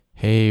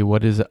Hey,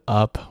 what is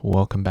up?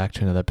 Welcome back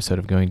to another episode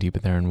of Going Deep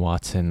with Aaron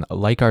Watson.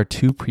 Like our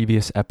two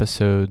previous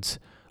episodes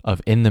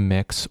of In the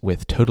Mix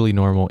with Totally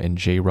Normal and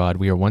J-Rod,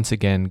 we are once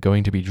again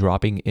going to be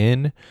dropping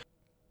in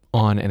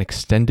on an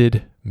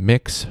extended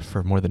mix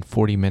for more than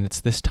 40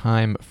 minutes, this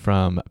time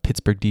from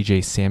Pittsburgh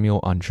DJ Samuel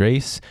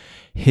Andres.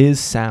 His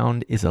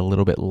sound is a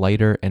little bit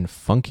lighter and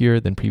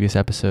funkier than previous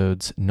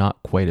episodes,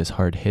 not quite as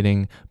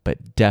hard-hitting,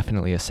 but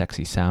definitely a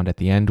sexy sound. At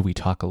the end, we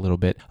talk a little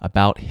bit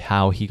about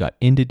how he got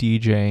into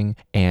DJing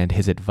and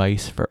his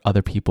advice for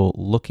other people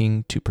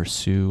looking to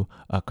pursue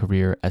a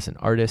career as an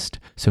artist.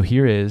 So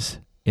here is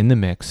In the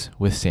Mix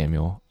with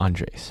Samuel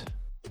Andres.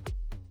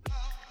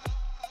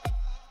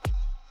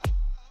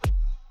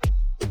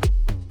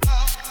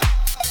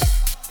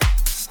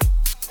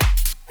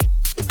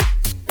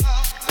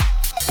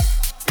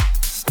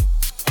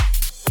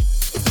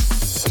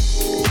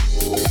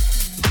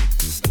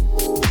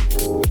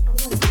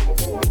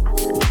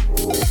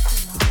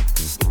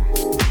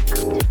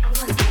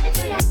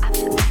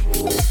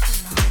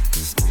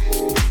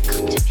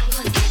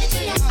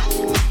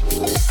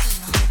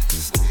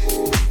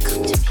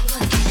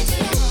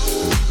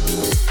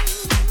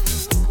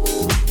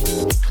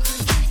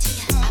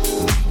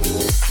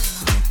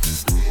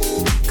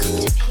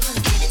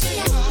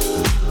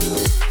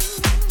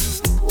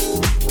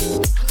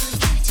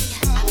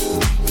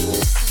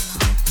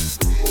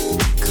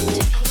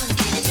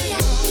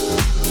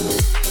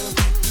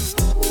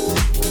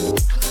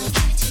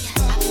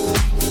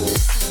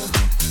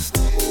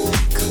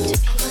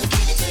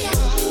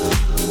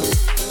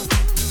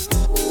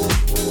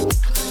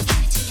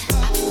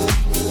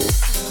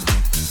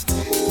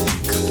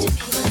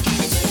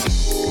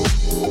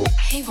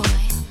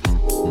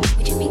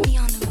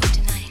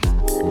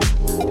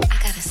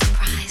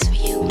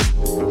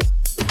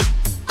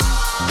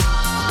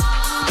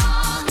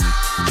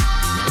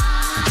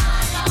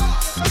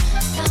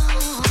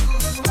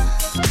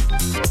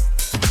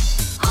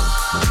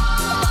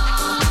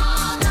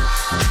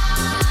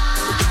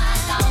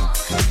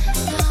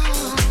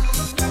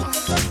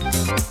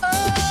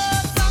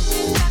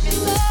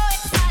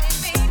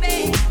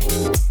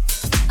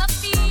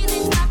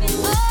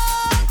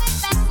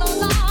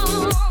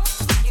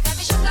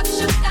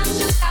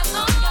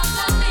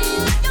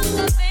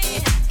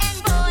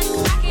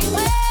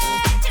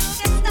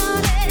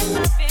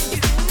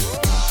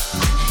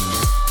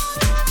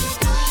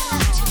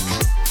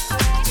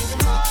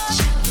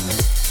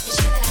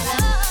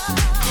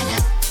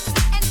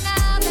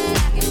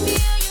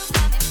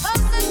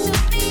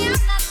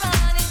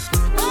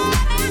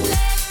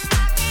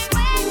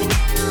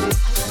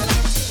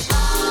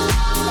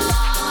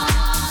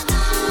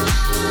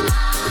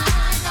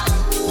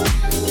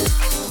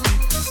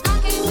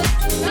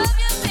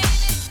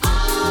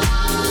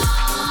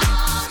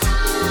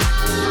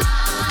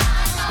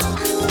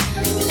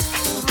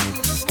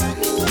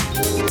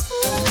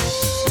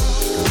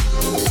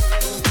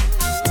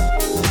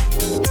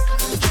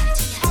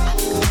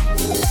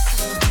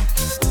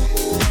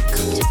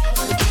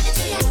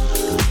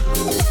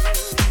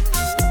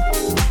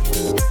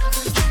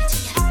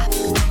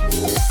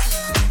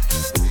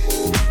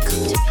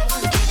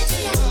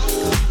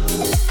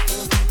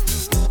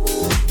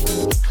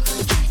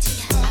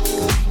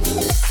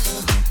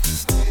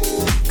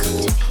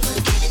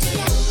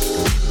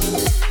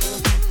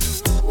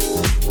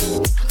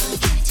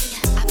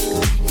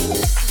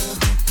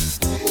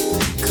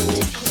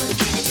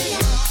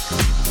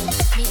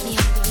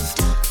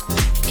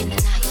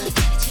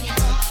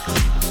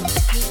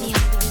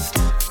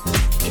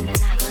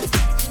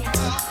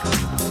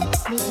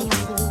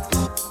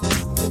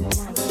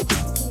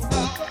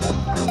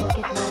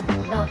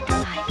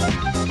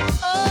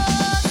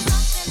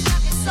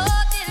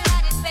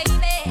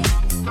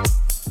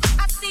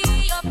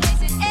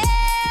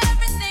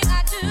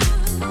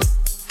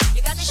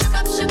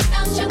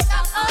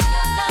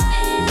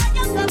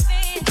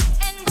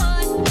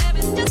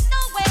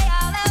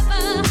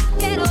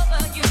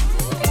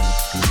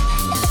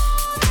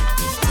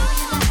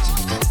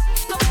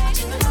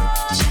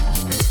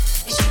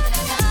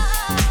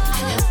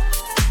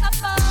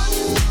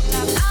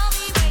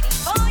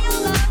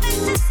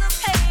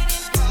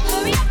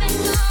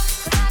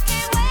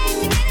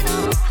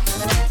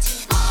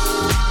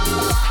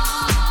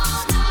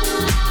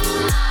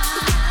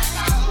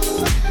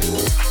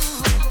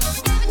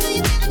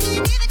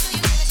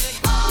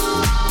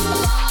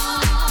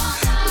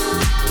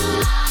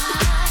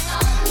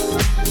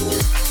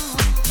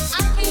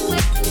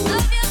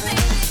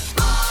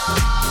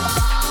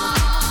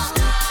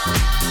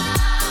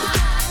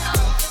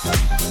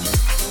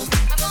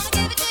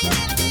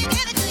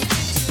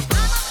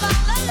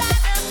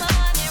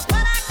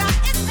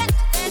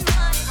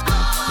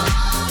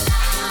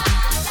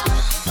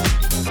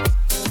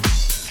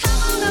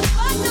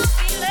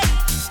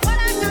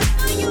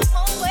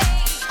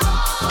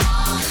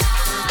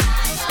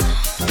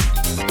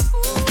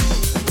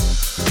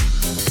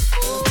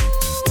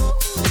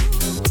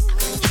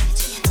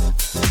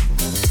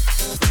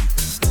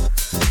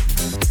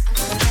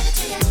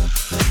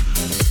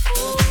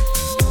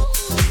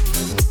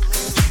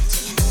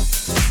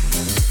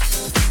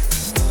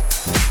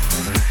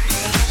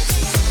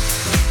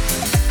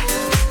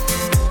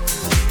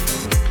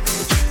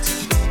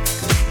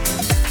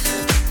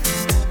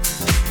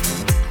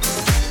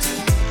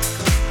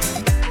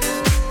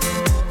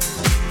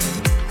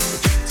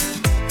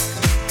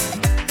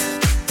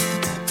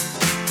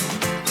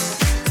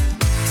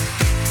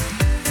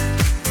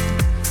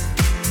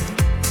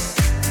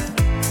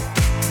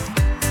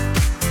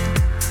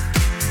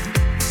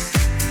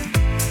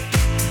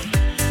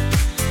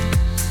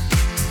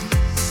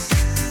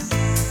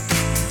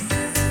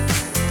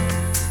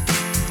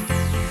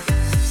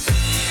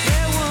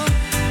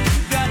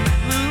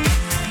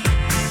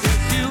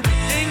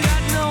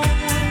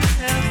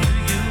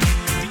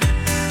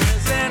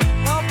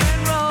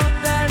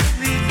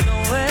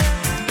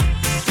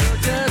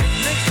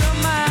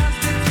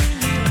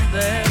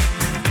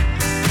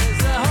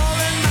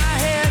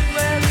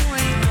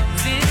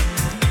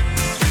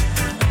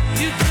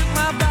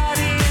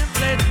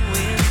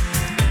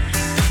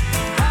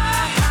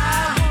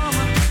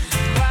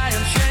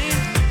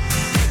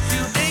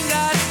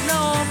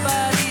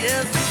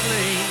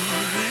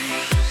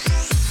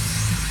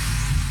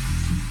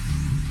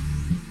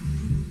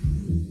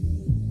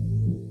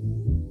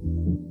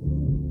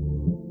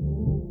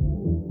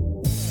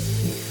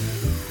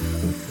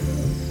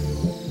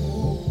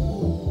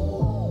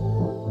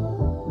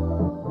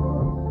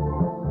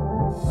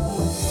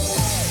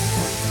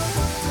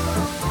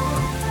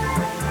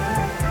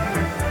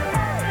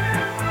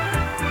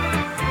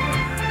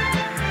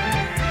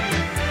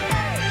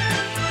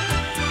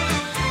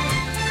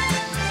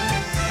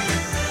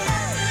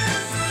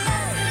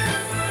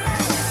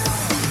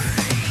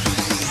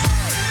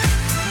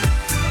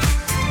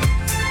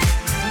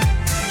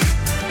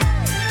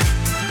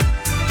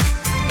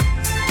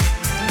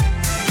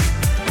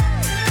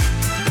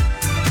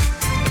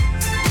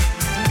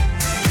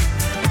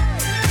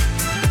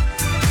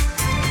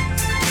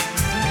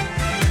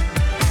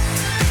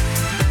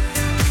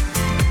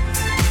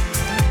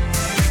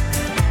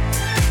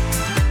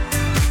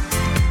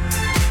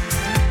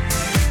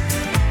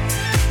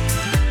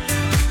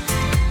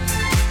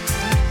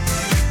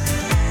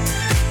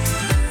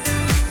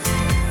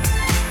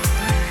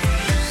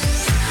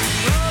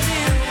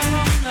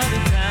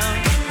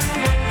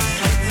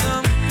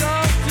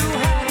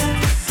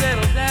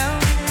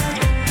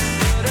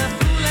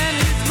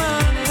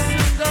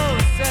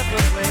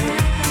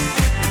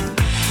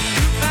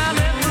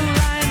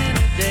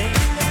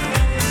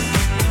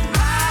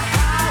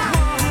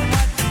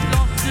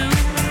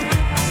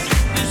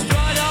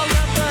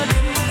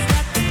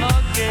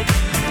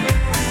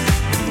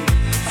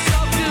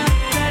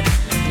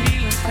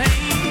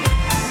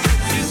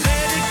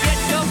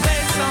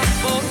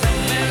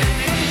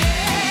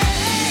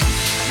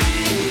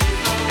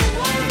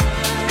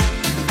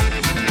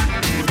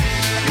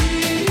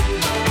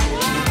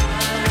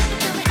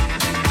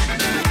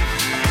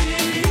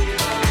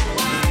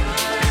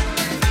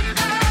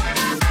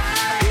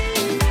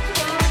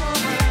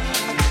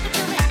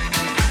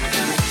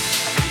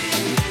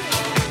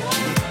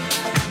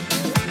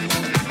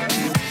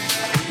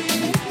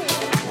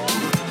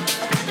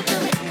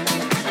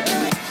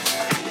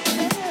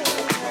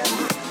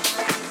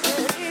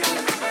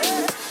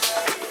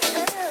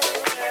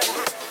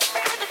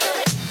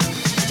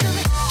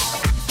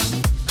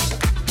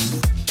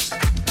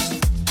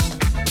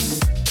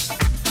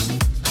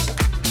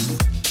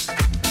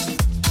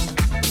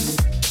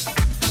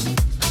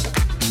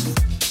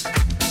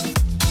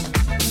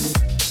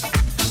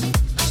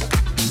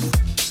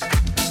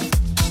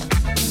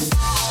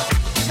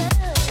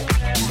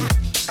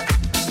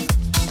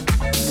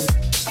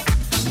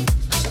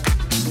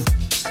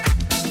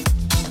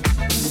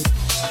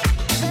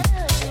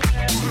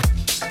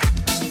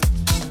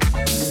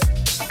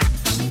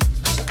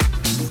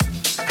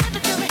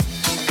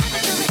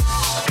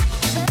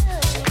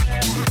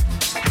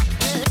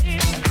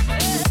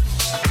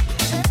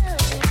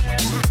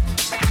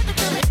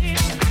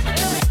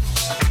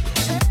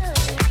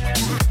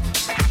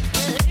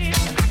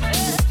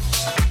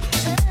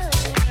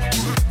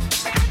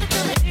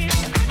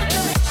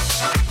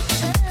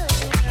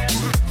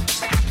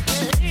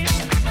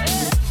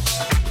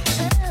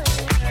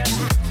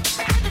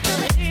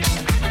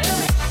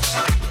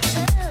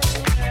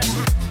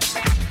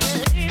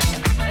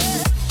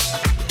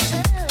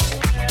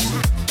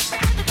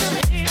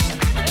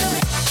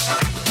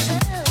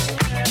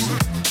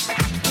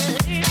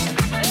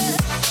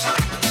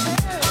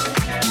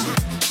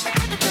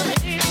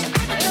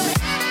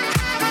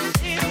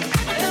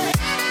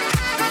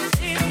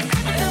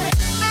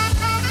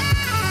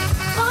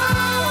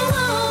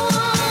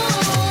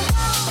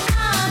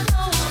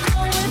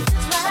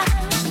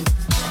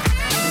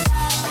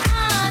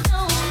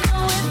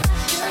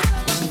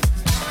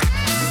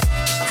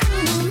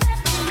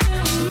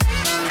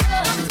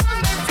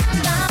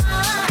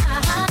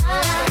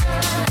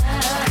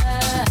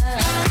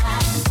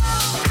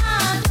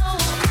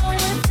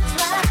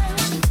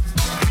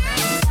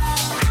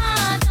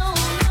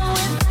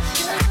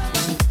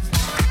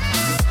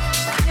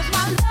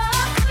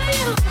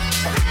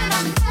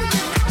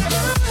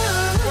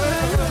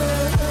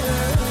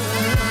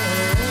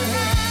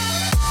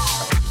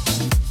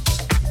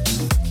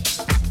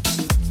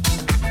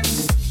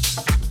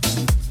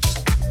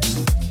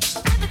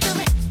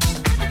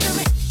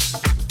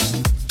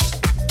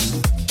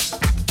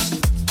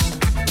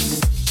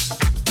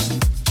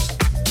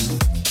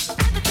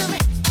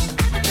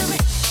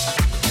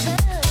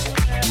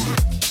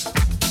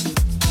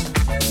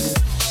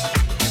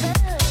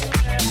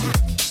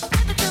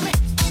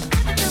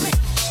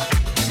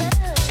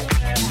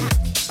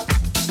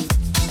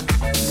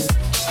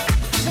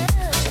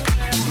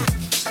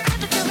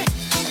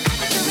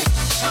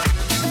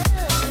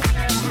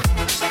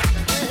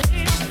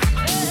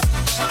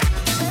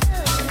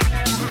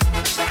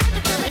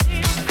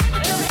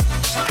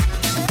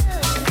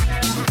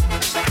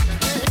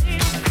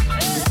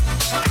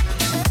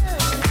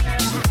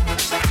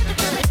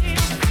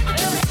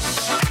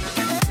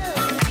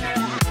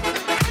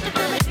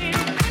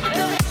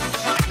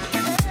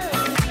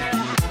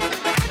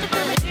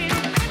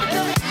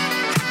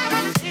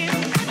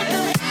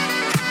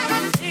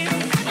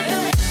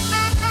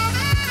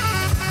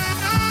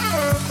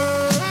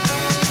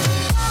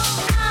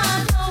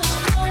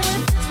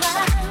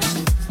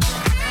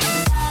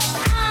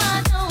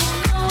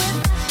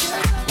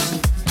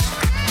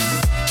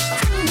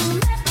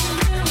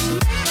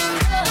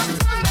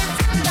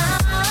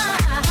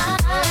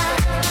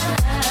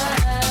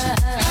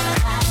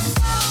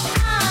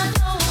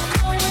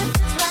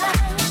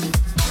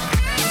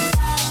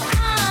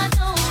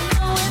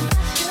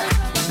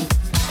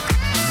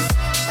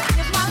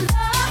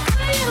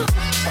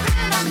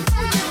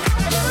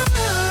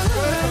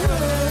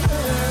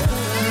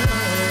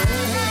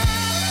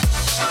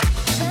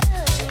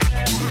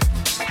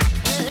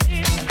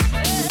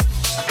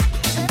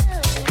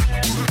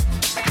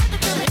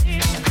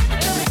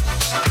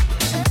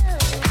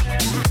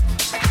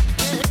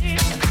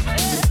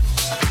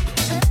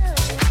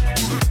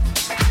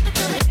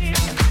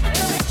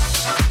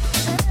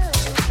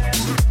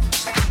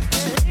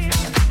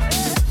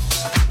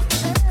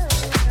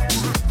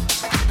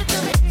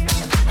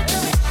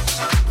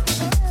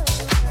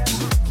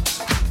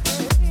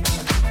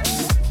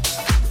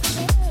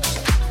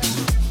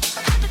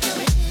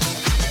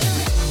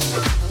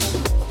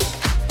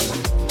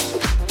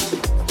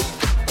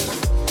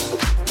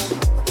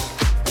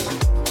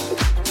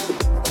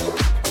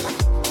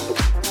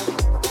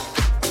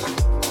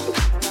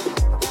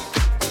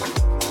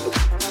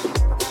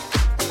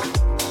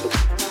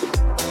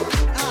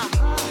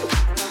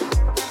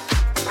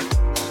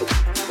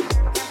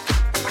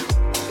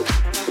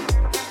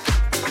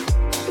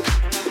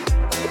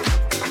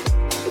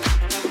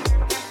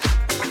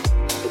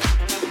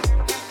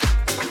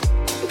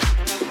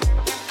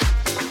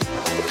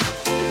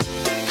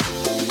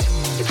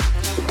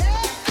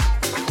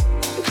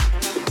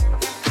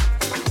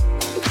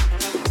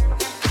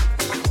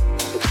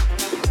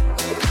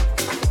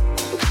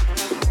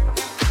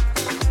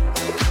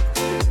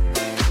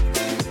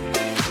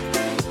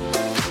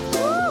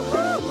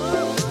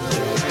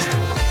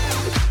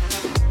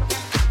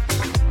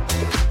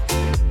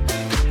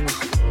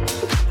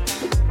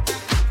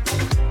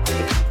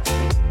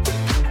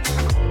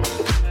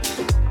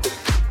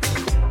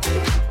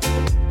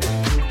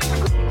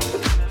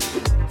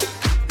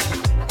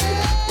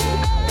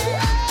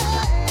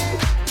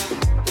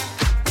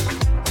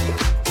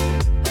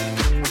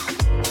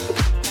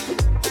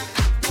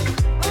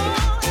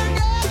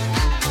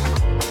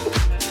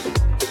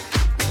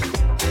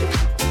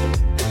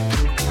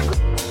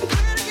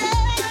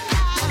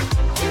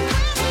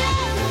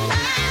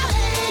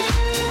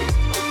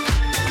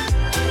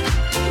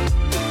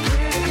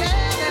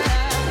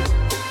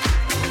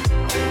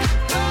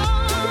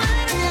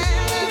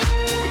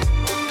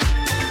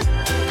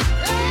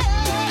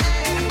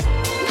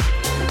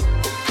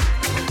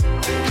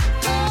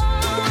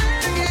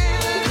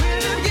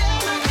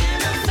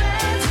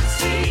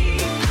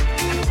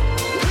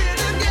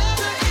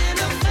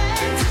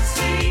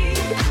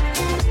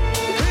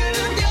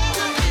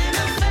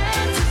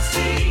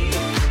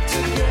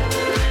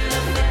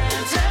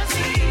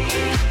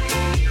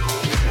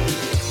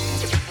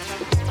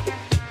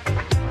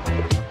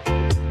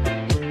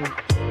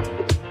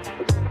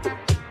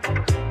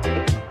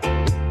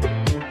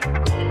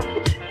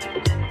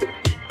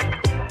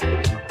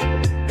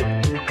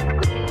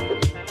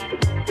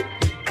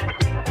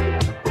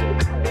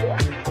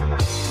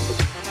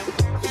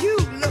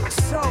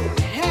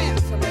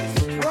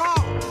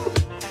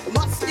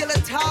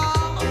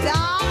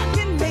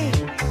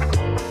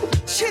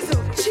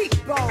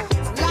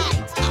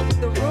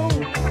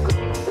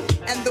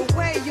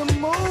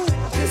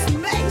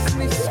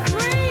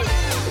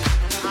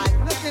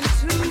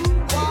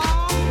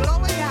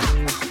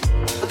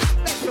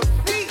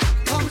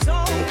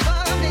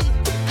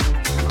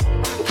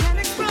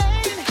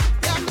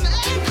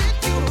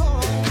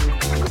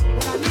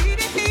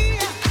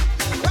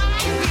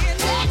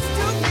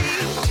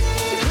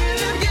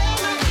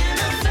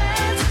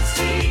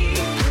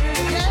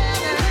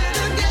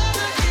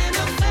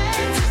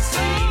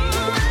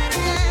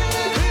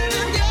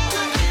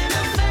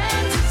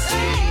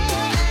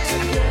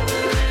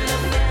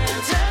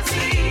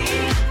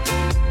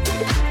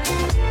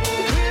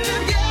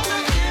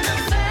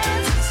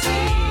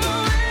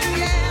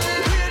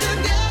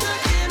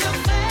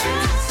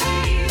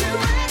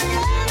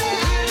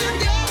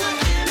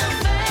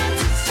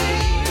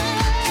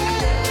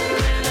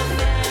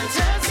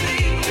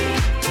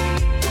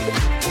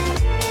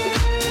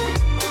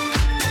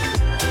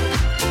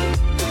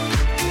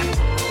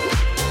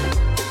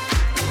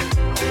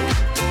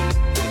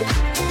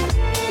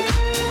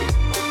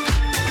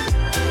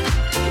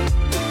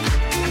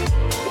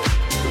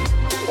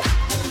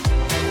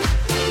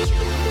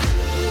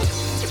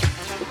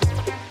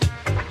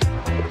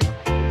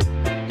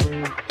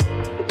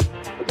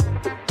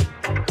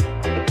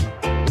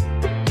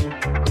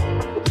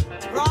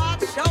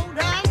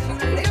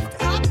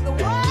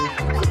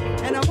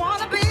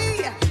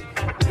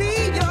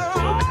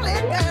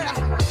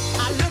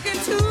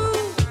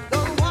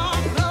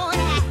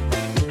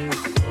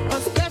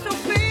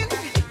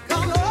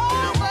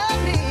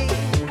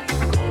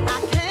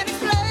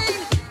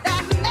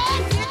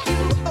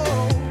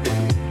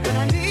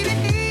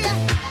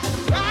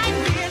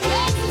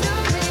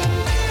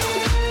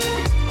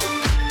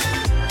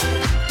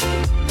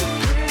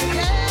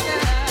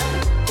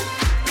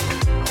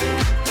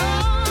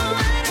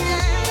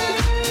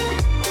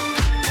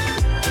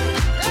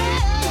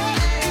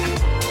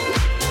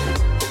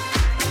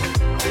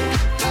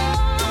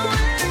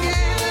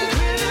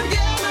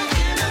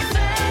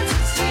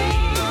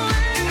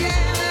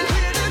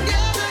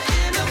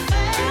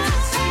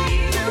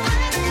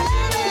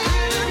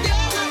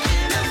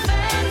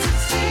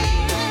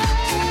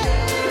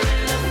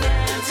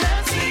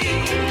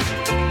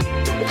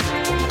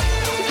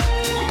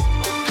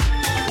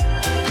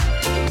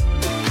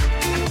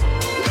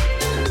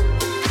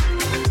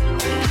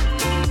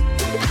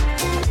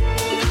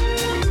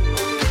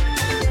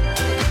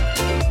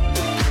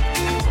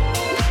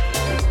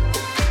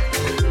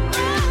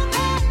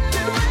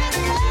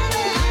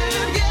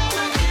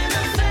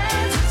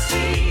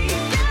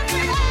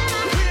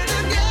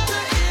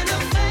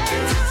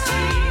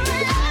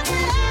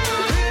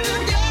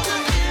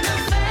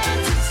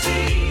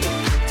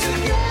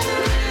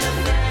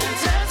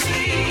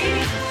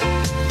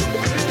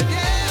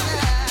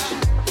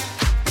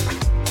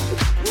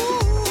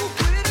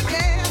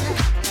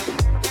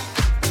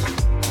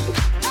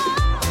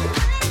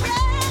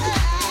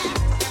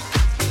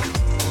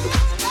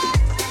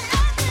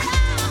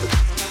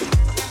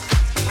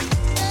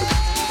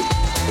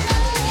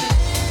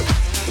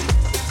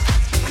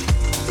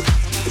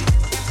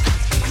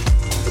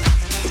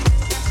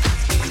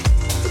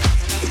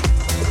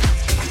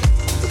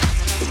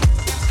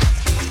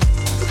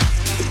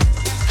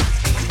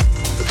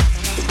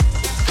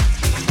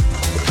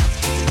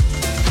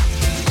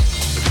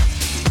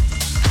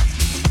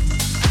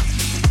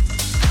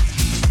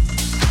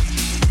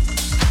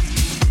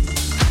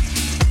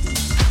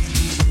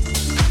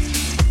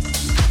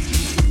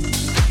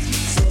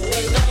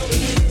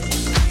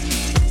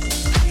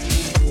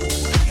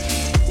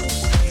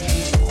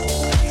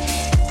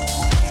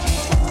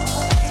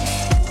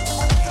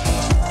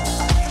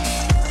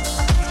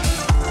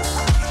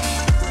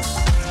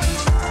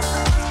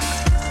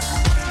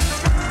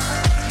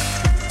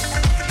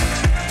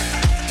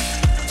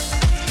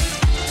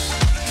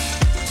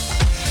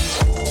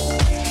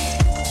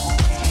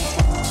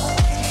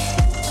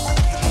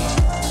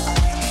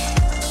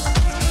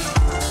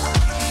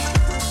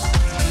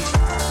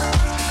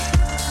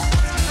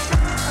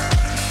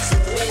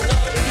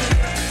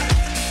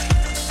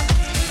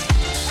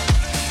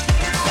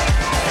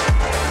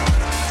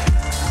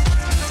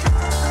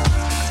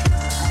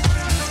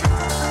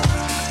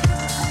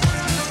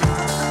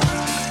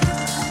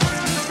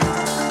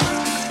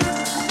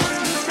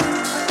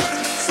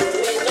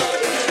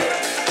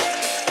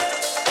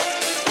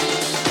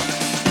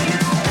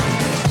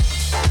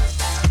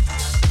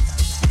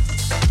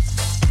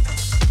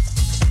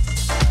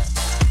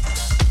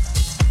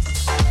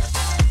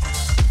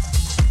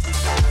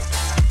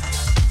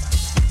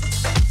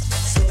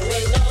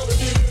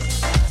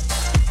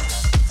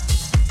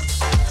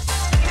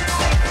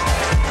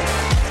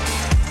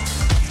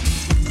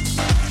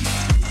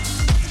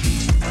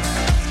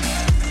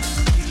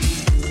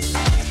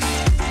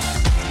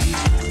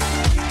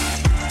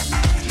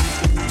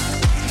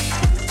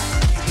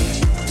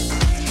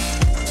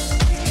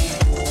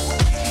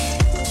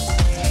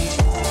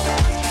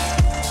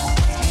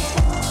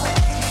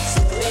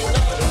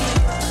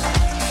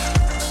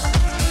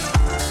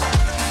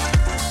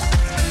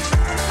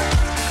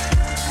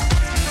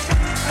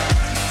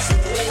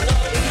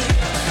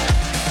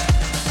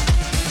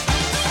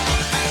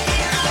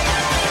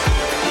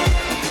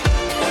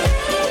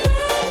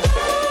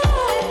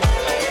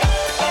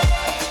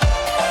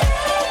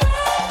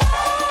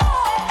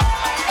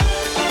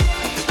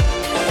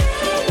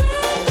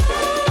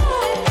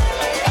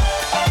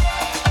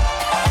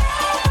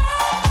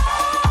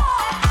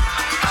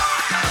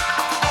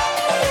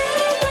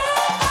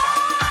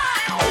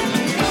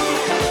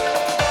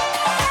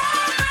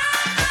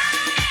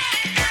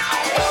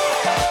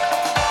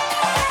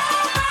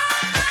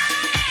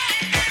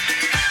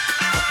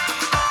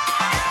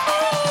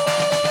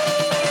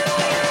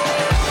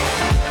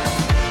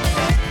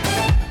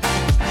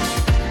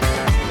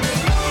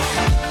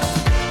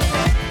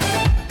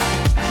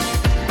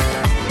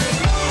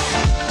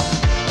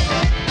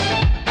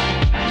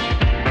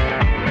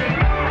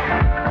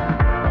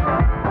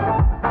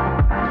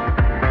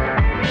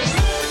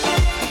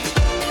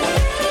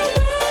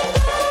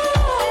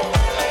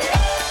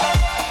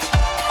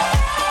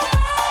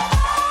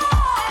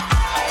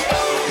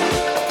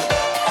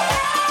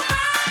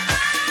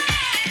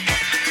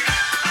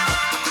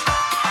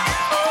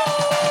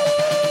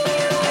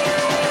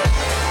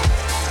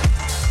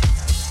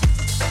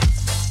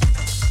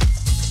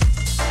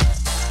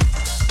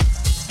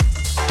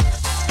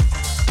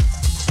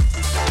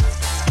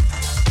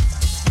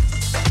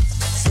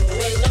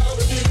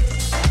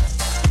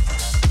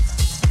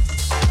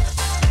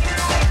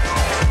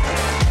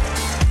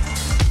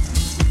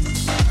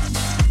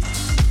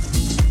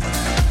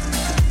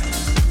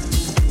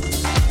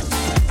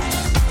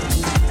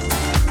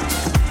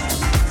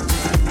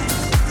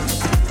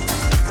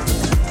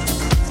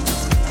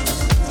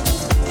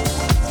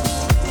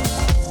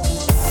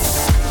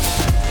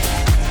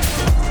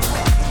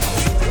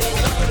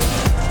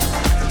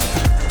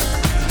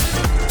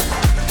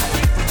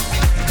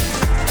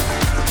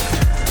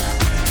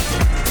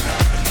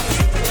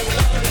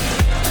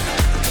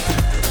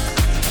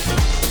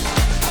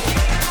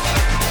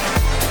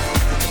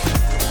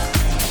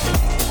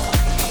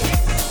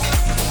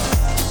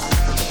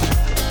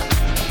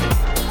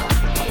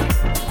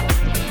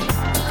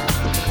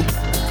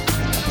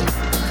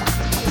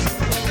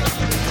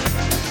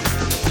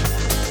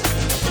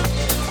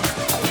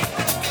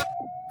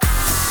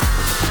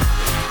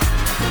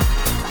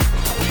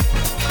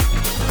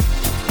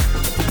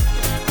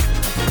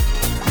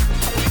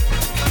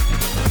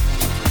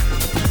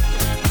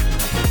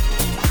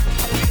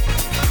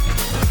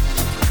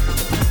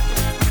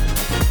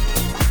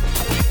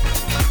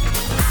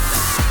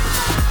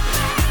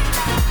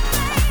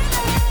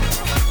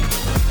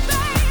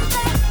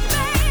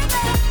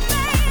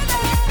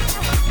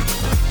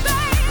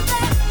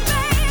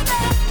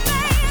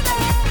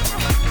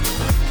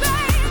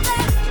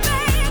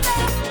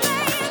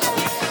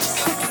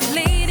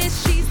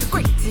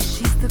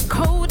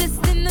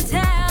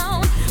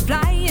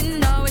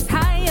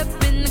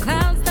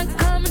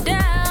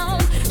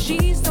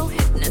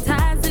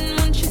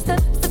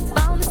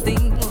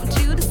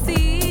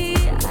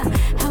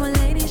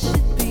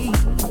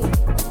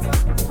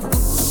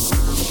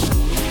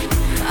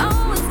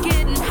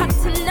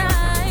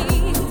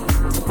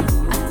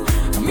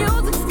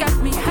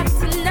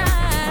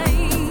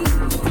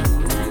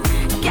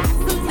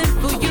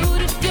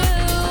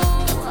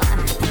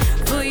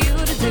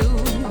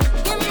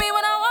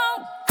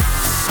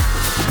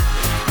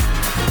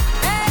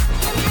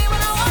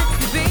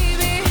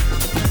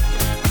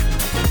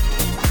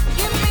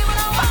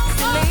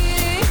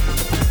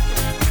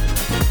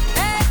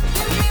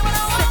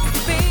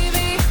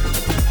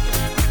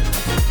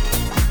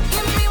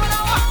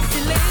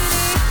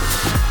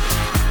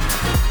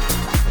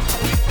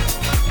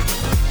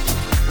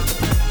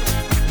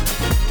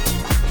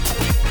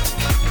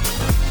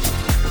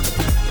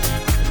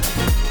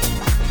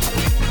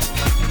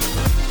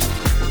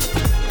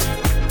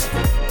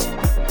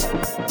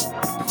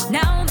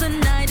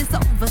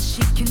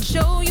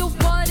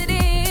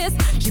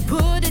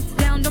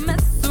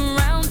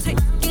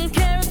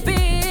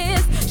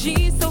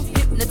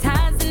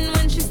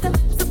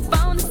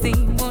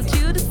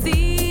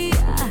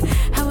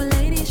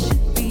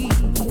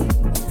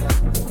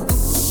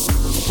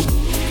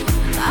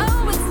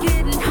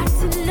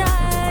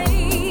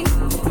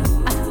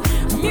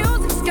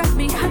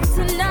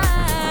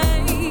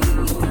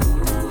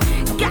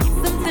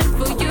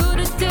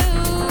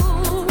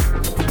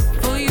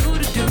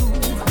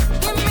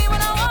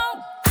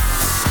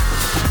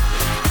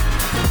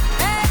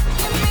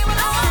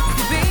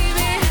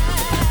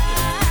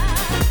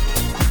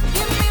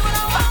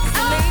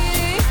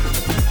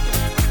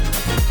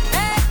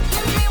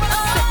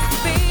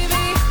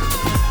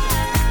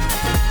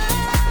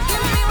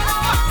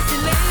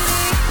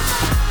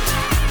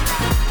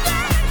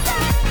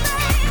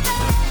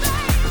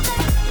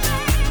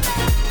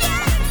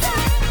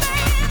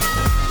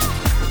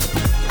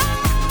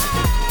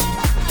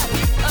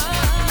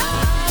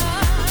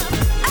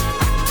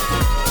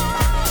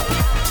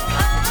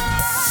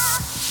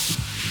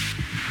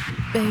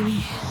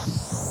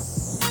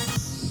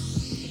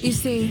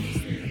 see,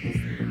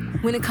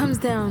 when it comes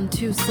down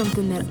to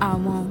something that I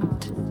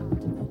want,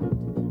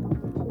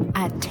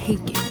 I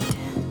take it.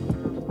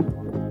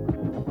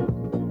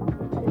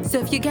 So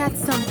if you got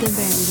something,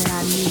 baby, that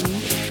I need,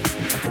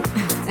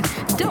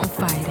 don't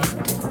fight it.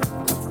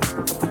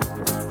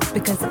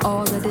 Because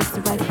all of this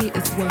right here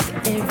is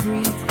worth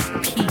every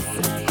piece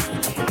of it.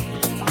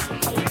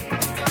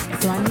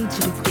 So I need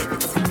you to give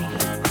it to me,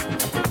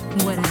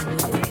 whatever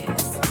it is.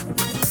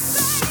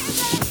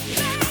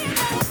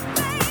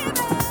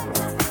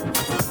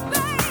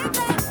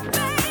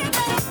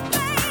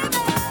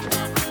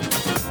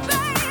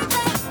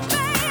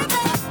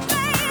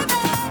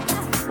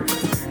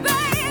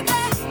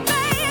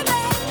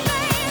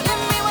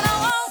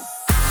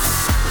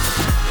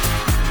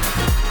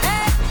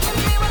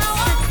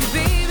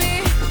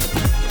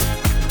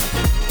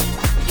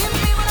 Give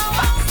me what I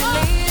want,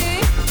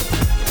 lady.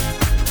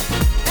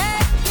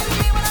 Hey.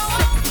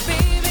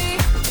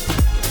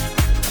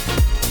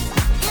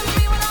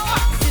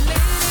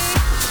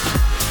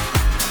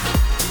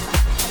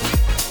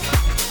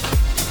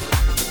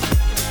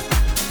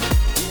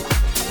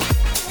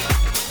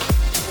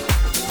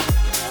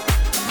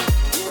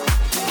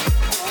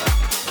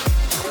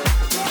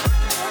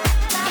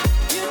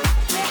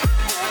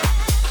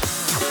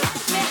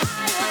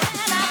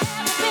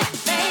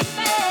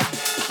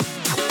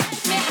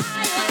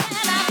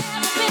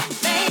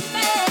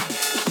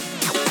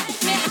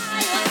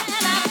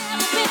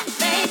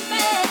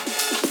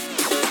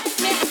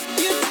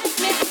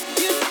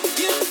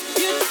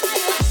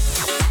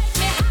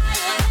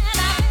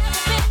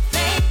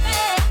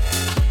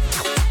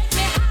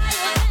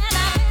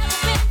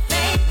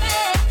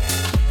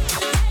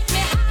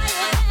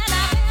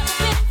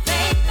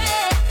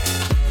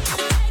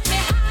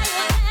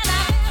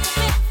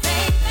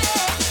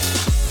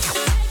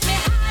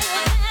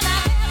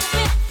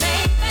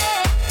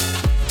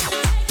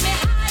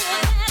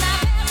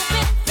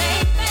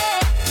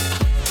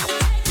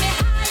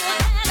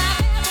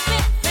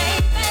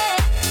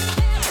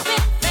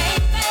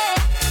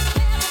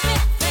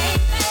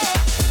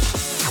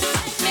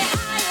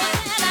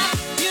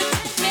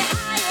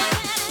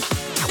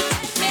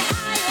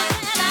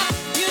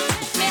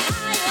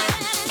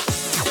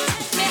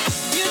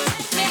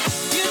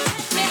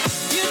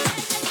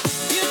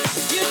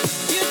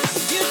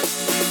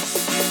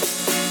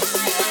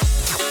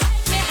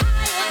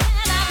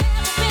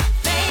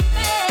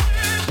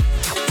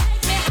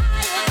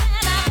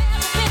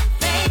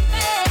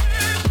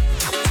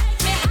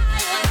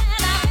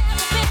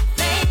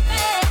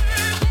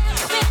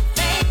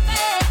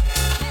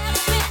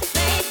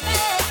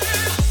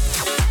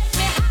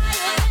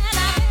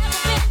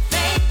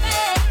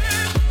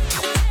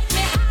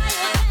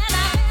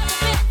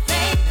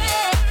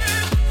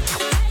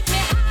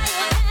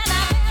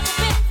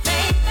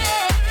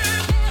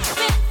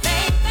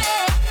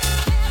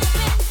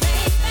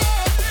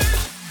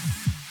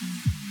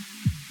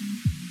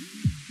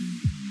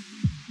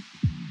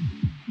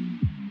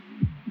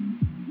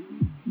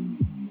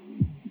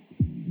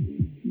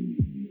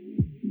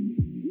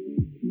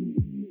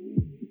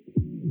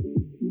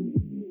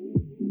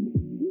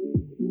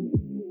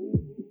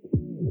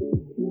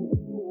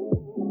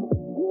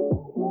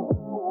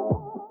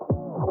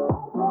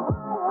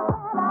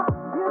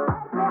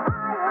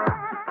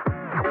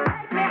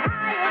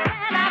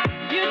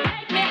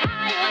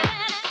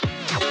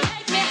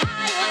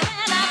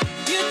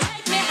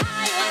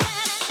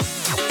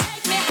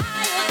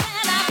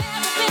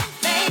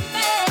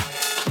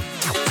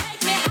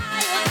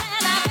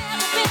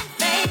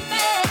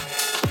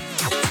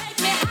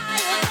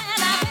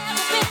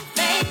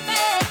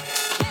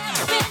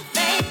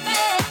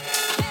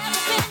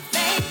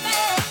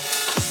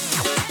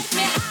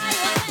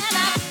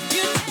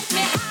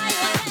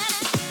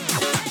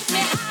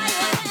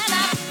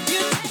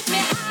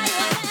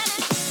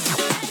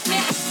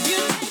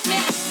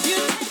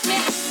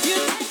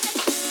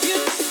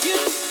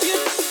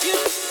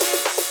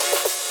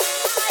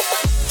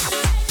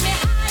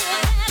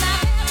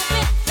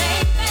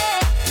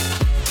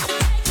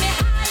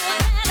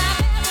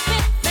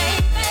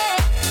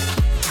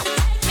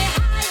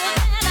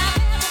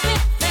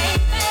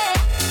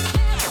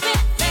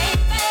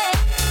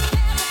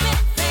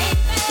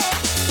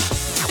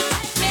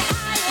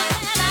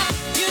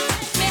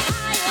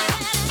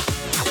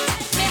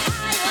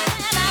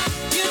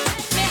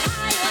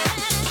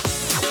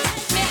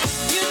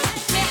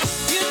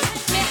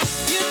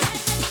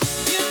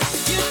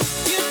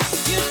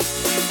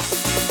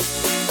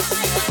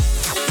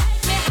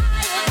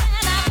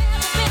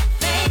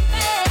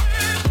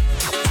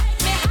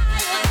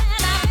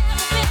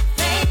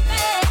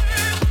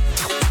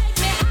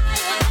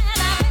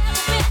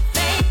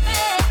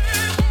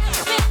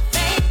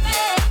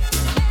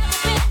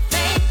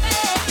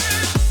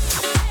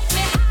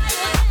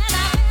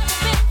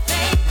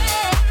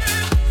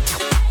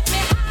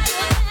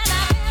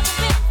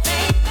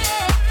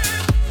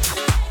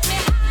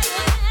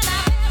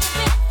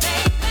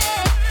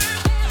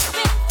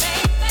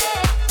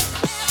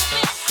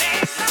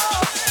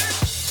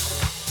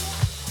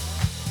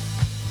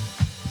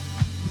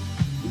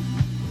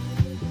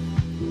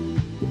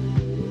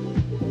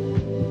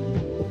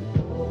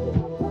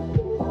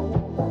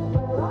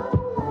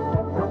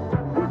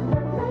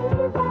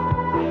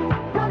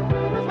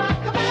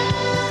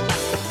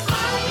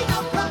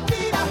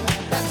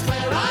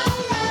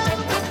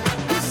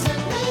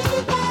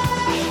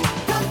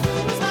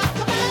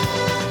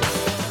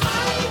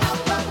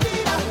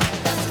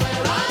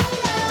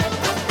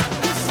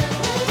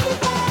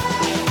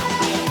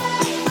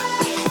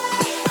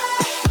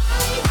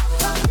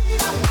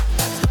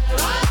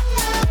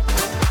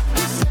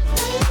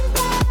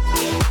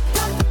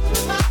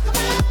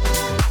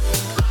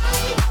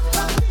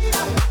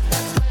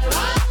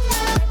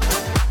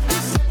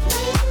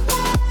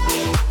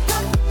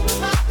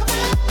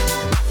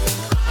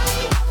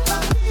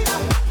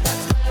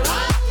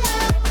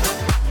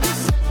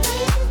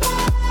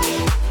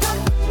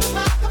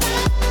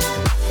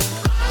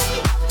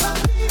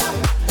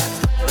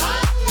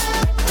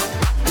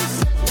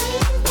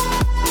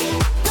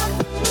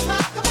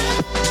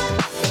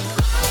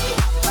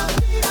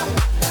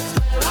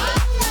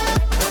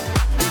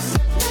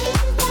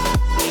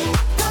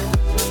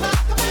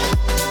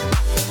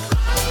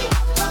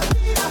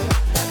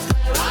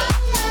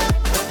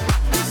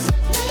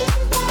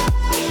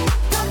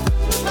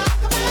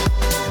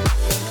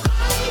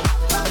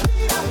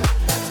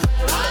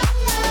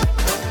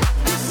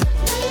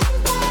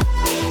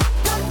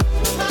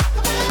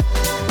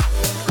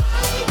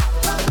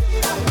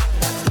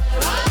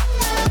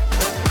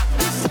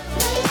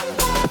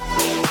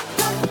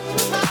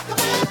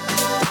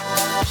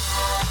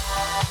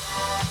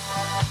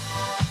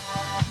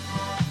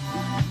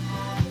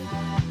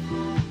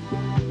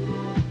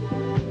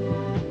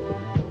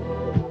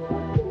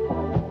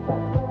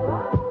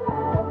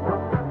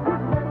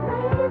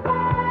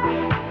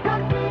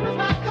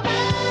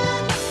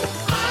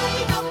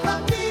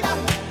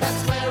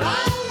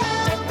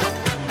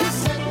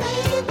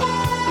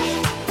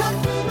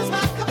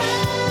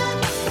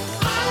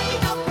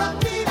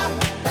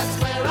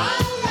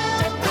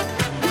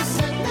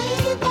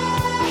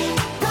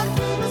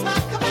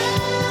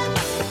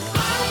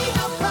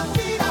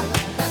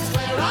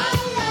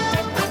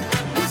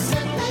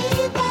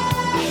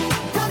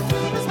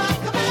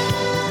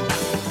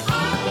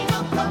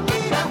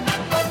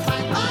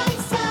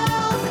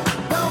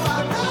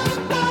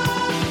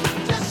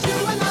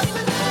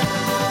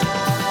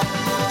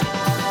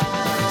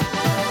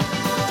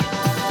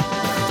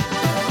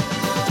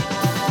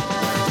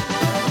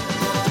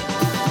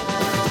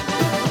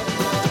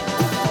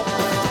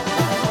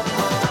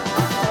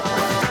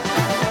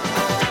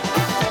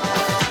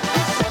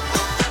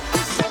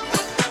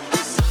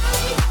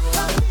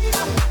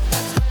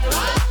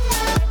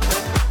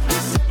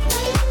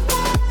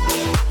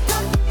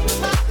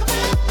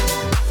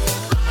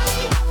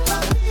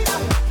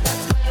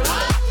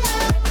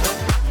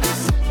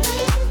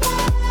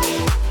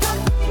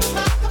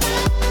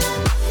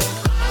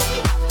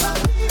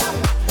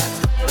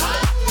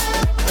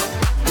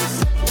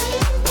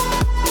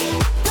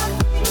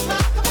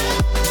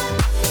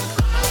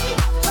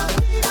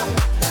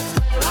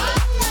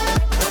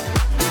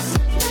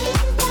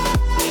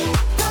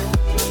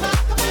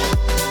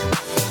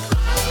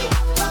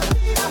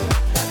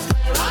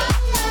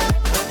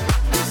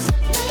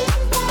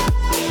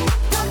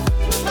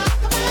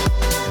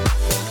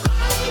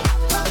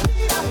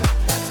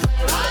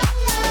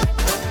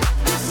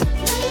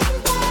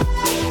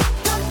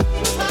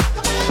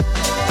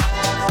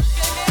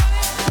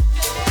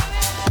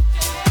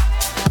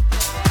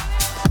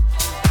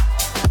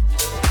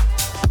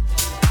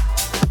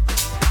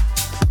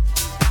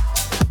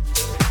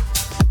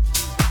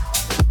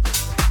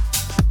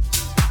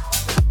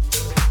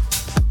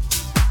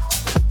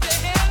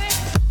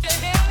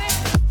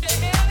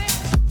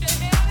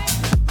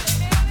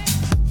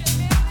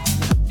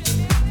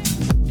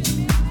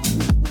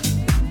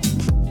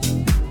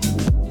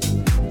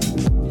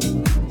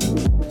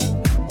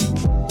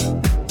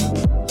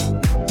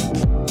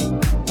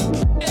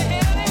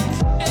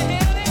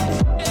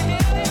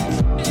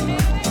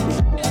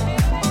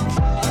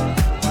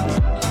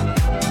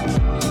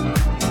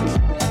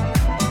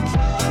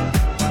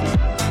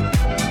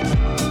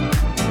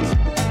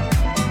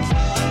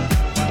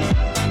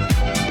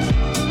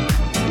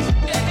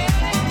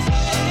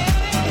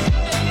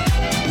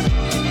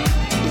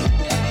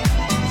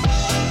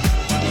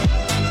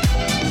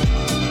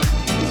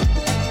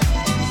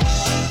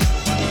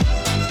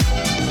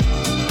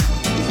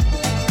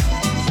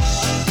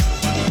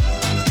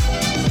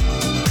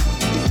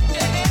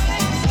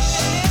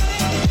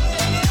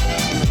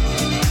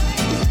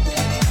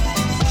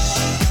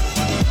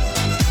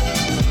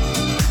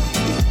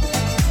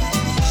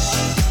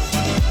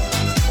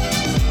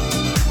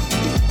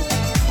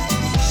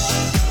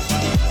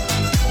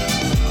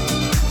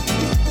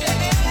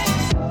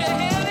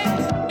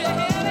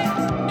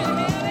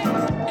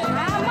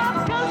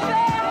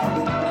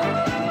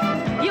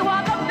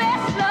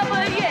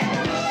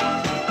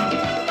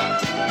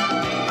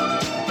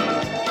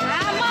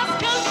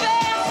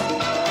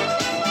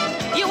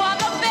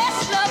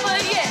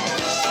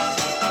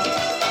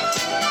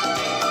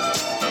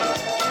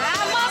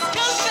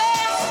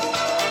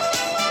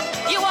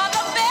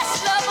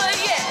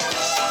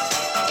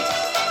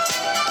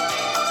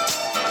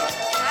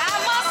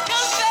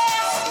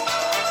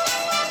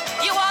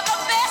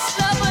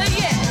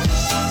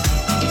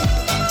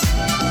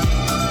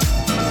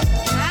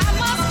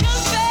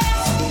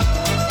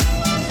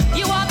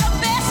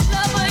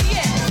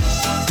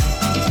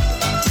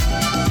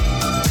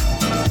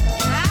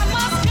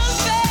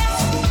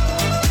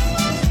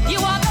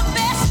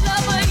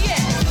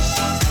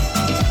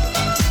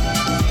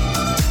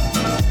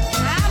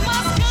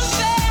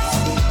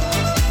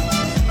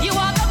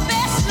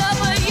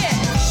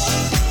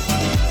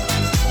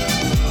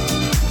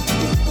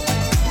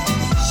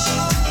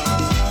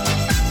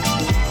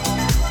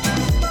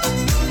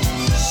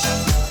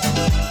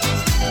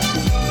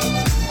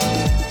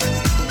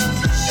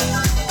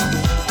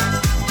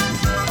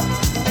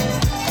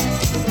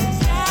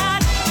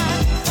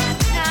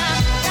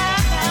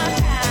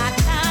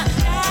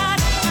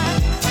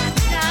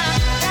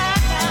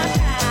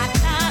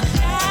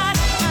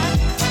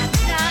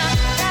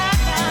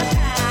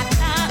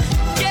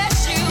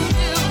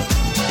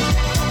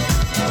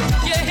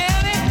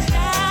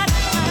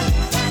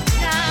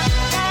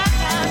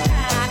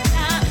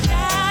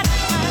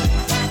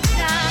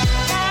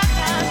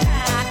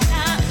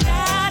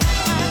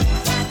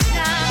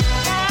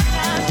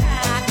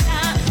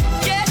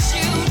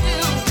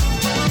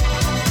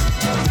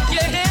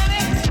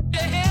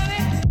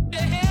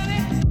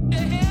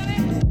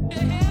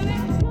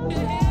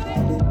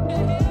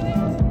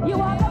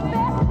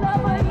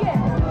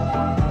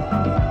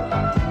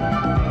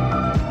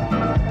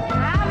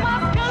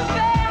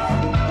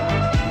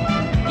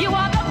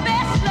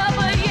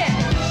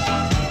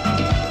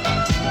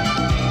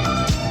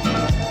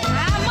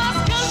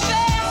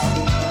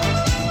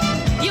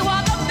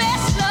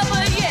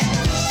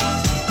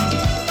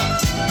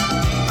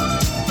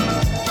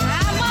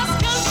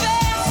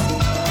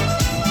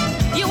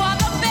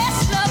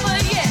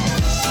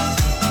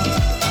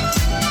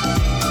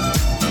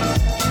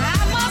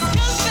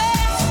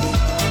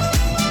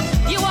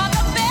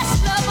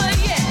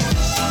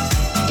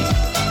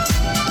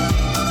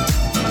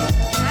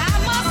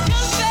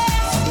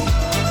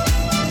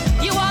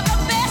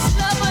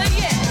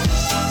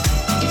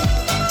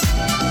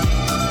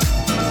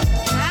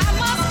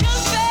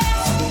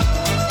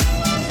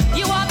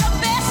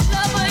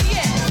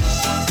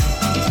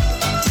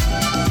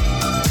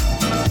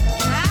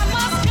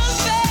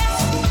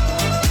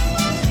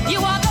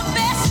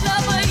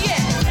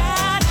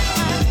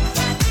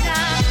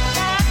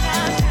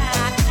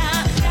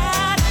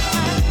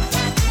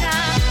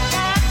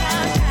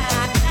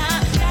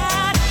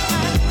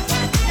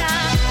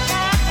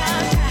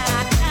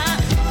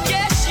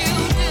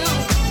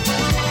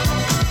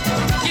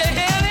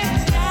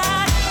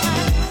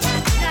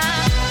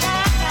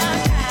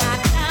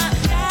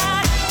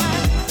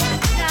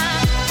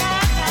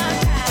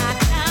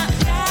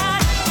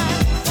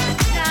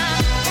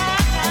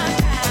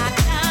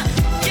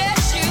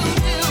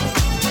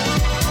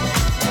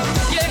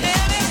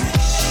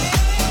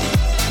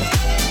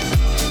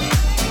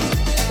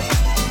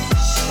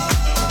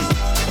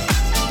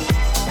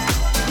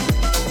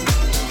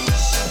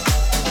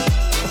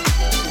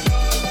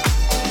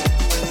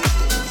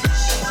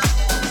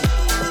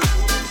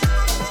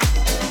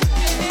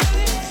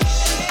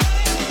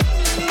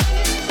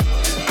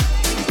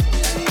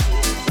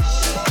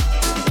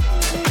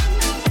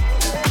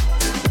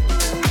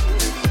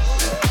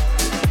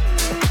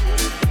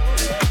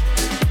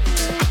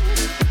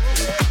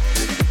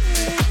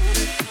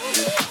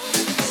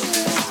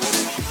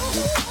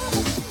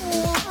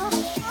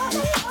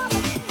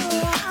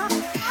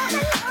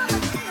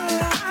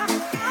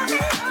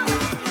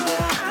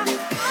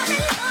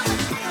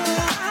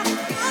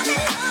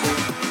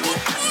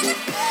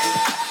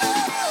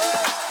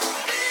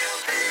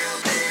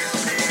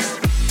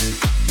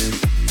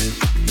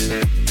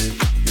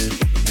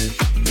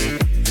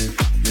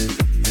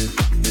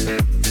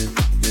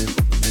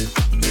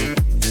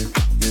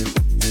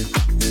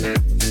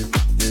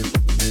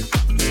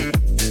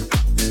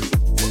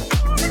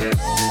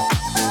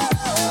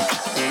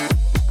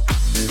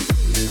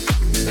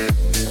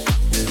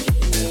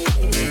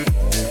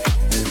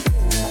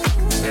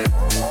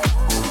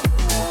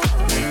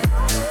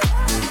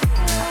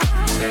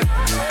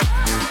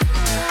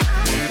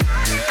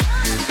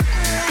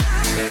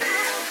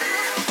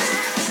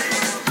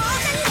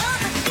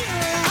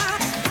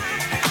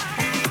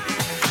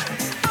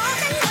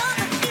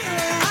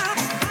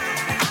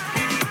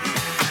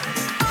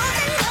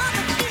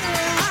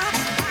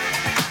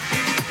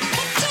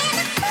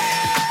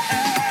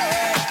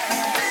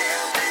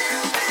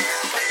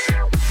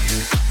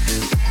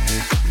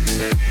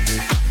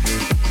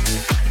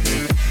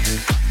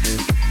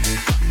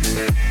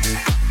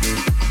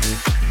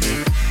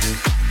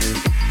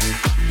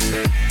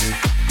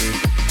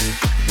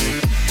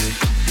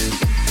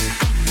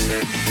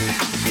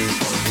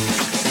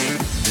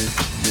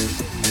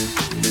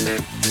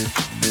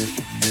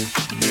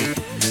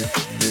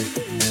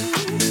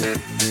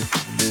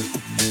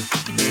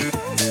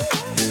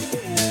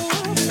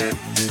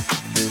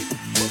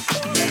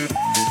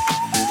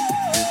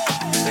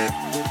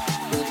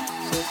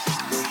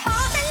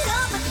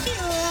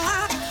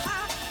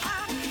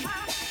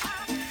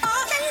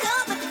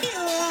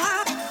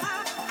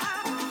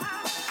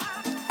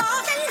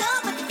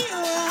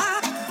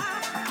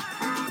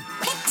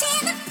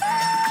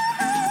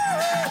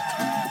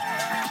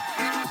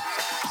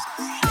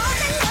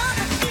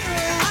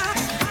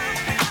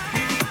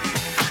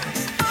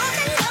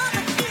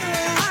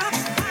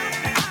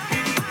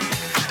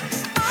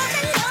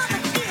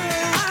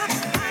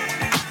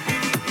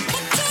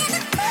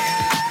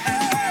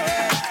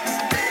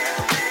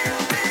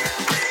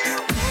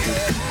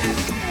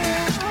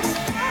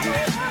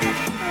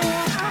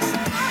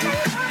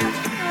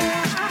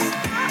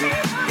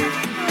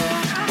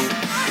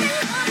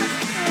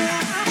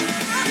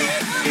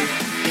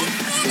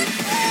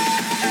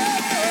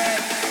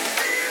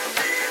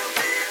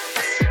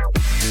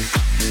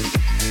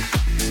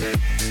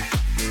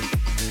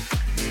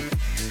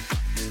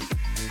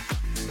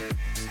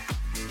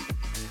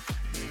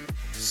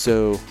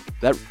 So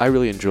that I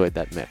really enjoyed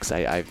that mix.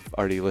 I've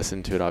already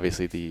listened to it.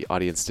 Obviously, the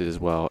audience did as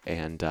well,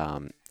 and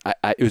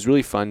it was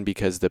really fun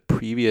because the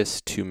previous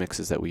two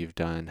mixes that we've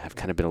done have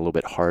kind of been a little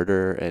bit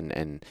harder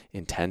and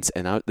intense,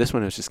 and this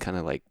one was just kind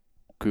of like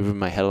grooving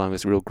my head along. It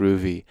was real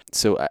groovy.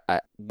 So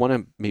I want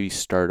to maybe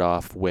start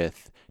off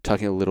with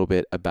talking a little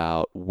bit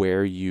about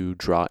where you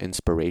draw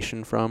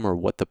inspiration from or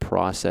what the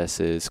process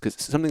is, because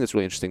something that's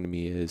really interesting to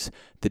me is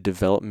the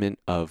development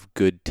of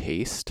good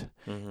taste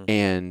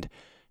and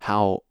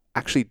how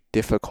actually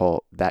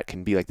difficult that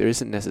can be. Like, there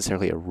isn't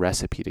necessarily a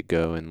recipe to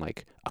go and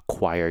like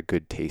acquire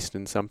good taste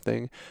in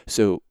something.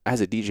 So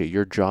as a DJ,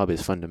 your job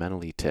is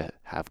fundamentally to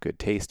have good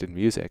taste in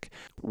music.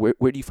 Where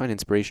do you find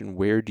inspiration?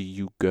 Where do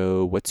you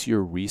go? What's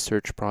your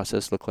research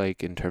process look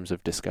like in terms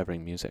of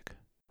discovering music?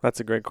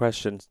 That's a great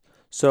question.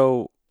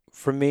 So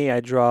for me,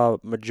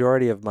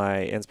 majority of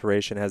my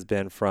inspiration has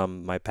been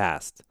from my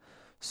past.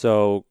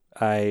 So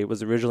I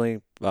was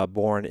originally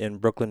born in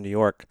Brooklyn, New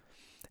York,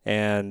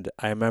 and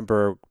I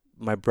remember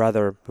my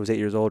brother, who was 8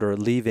 years older,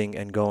 leaving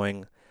and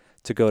going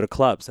to go to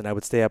clubs. And I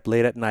would stay up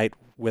late at night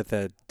with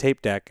a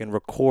tape deck and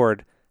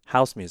record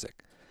house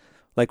music,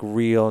 like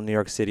real New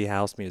York City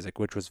house music,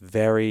 which was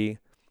very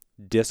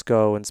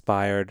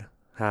disco-inspired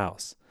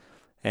house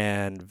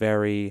and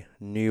very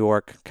New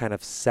York kind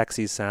of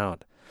sexy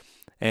sound.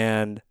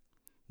 And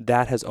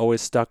that has always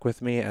stuck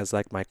with me as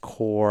like my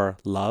core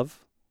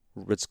love.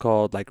 It's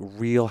called like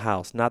real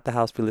house, not the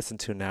house we listen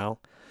to now,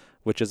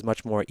 which is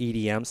much more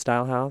EDM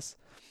style house.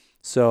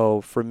 So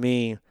for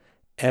me,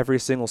 every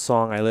single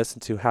song I listen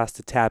to has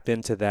to tap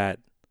into that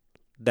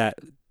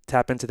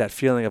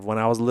feeling of when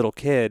I was a little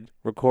kid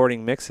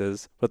recording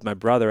mixes with my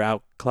brother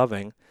out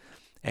clubbing,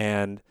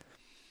 and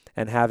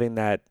having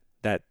that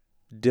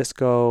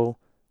disco,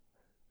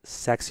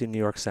 sexy New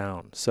York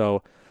sound.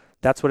 So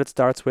that's what it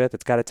starts with.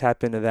 It's got to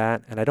tap into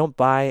that, and I don't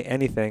buy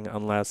anything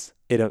unless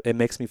it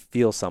makes me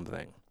feel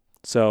something.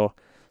 So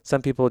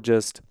some people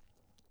just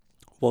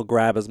will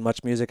grab as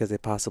much music as they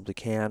possibly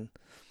can.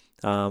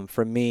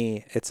 For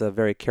me, it's a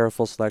very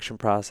careful selection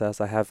process.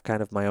 I have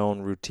kind of my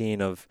own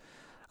routine of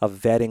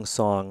vetting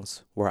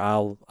songs where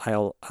I'll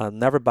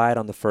never buy it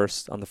on the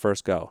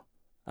first go,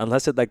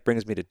 unless it like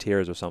brings me to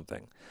tears or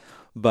something.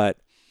 But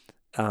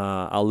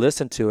I'll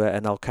listen to it,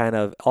 and I'll kind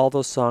of, all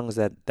those songs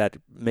that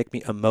make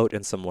me emote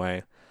in some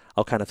way,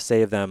 I'll kind of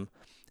save them,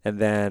 and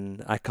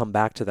then I come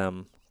back to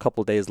them a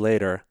couple days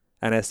later,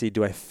 and I see,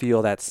 do I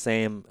feel that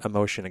same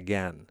emotion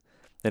again?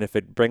 And if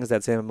it brings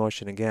that same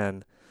emotion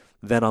again,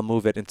 then I'll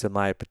move it into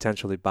my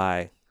potentially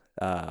buy,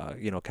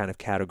 kind of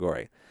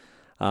category.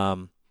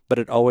 But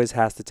it always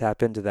has to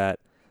tap into that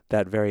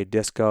very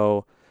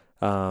disco,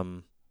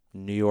 New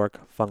York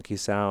funky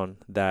sound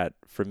that,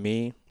 for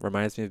me,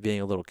 reminds me of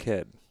being a little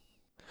kid.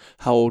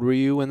 How old were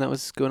you when that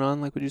was going on,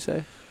 like, would you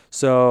say?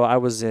 So I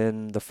was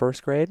in the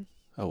first grade.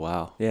 Oh,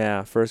 wow.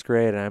 Yeah, first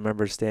grade, and I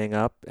remember staying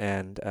up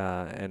and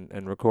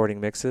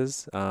recording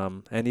mixes.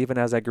 And even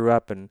as I grew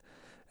up and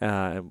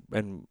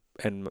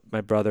my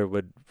brother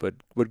would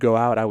go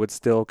out, I would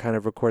still kind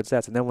of record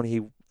sets. And then when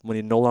he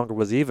no longer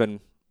was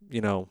even,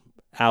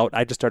 out,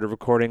 I just started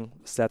recording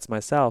sets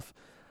myself,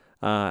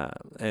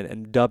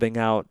 and dubbing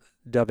out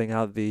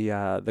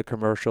the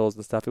commercials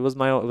and stuff. It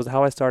was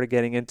how I started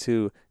getting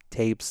into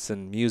tapes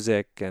and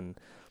music and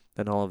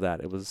all of that.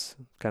 It was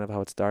kind of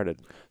how it started.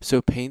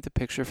 So paint the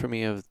picture for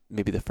me of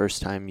maybe the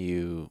first time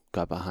you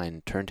got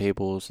behind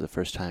turntables, the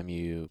first time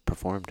you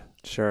performed.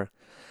 Sure.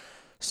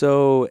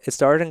 So it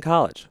started in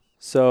college.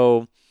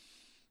 So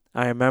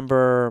I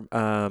remember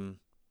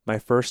my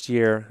first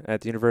year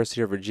at the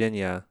University of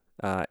Virginia,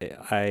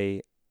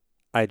 I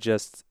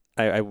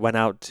went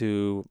out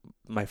to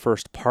my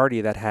first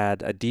party that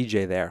had a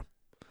DJ there.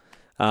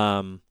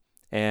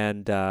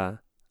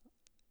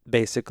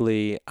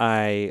 Basically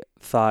I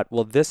thought,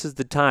 well, this is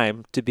the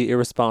time to be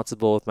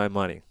irresponsible with my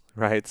money,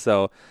 right?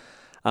 So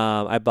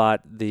I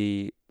bought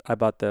the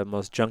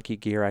most junky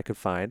gear I could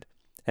find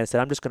and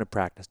said, I'm just going to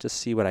practice, just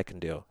see what I can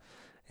do.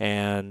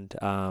 And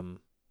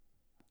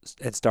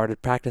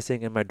started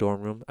practicing in my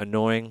dorm room,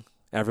 annoying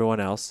everyone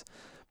else,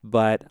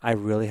 but I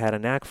really had a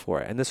knack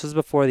for it. And this was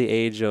before the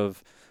age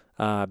of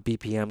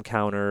BPM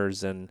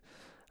counters and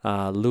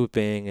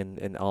looping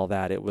and all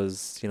that. It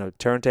was,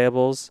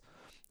 turntables,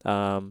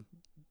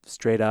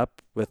 straight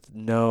up with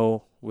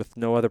no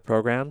other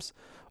programs,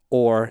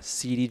 or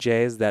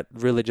CDJs that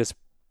really just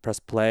press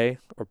play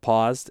or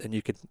paused and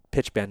you could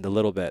pitch bend a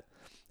little bit.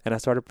 And I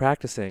started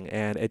practicing,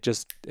 and it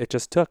just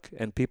took,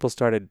 and people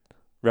started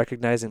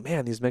recognizing,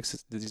 man, these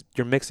mixes,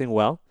 you're mixing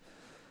well,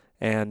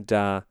 and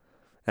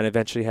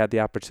eventually had the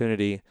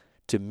opportunity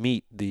to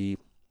meet the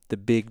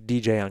big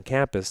DJ on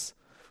campus,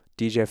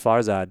 DJ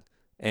Farzad,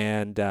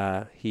 and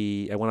I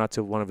went out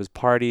to one of his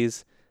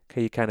parties.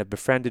 He kind of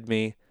befriended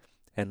me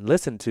and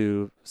listened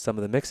to some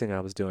of the mixing I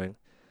was doing,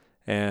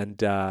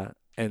 and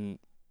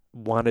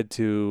wanted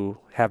to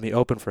have me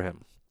open for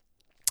him.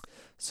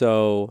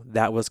 So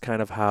that was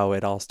kind of how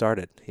it all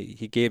started.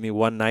 He gave me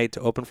one night to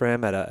open for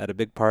him at a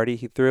big party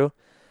he threw,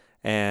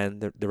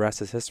 and the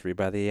rest is history.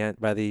 By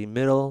the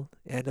middle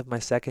end of my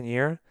second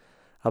year,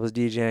 I was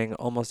DJing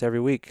almost every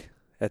week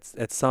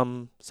at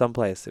some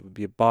place. It would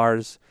be at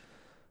bars,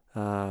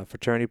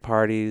 fraternity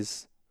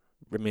parties.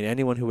 I mean,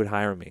 anyone who would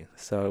hire me.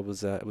 So it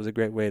was a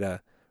great way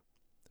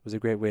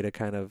to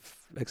kind of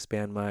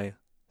expand my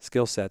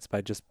skill sets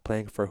by just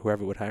playing for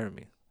whoever would hire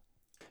me.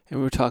 And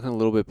we were talking a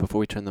little bit before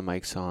we turned the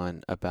mics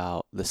on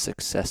about the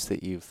success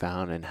that you've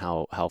found and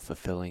how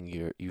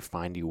fulfilling you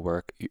find your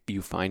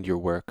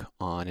work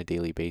on a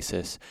daily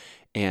basis.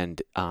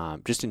 And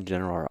just in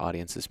general, our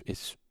audience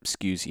is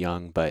skews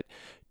young, but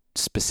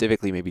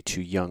specifically maybe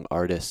to young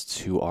artists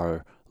who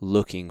are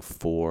looking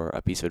for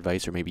a piece of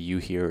advice, or maybe you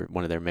hear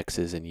one of their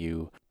mixes and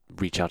you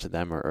reach out to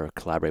them or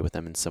collaborate with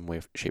them in some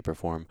way, shape, or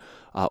form.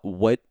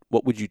 What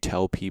would you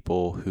tell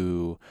people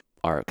who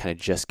are kind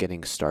of just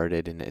getting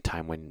started in a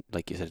time when,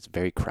 like you said, it's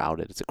very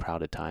crowded. It's a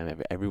crowded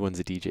time. Everyone's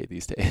a DJ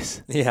these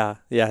days. Yeah,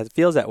 it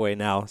feels that way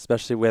now,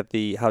 especially with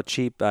how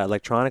cheap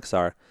electronics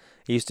are.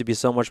 It used to be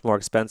so much more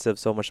expensive,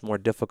 so much more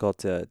difficult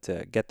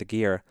to get the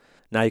gear.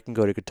 Now you can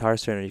go to Guitar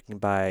Center, you can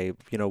buy,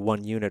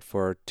 one unit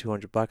for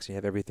 $200 and you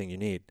have everything you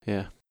need.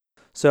 Yeah.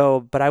 So,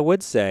 but I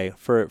would say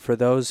for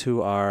those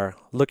who are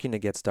looking to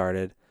get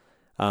started,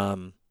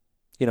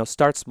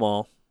 start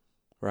small,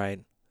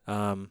 right?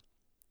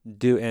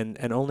 Do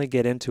and only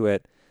get into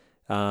it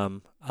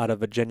out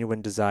of a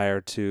genuine desire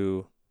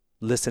to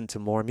listen to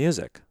more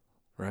music,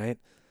 right?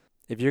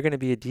 If you're going to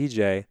be a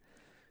DJ,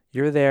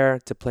 you're there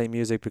to play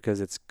music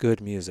because it's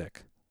good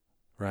music,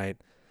 right?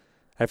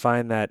 I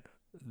find that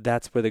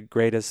that's where the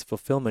greatest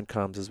fulfillment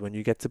comes, is when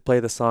you get to play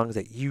the songs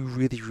that you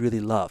really, really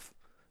love,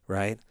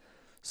 right?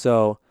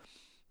 So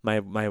my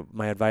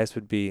advice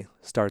would be,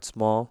 start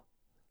small.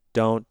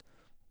 Don't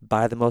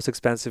buy the most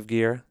expensive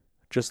gear.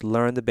 Just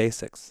learn the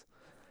basics.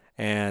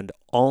 And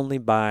only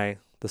buy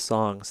the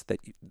songs that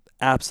you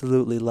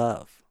absolutely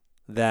love,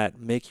 that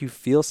make you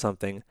feel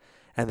something,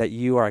 and that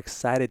you are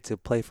excited to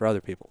play for other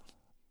people.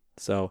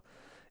 So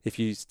if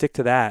you stick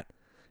to that,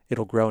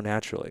 it'll grow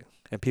naturally.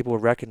 And people will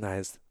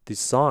recognize these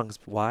songs.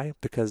 Why?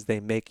 Because they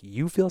make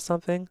you feel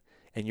something,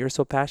 and you're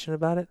so passionate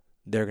about it,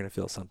 they're going to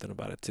feel something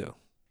about it too.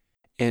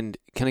 And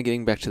kind of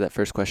getting back to that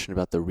first question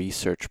about the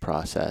research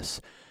process,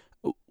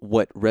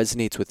 what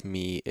resonates with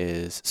me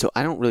is, so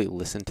I don't really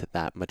listen to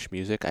that much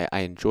music. I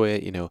enjoy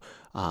it,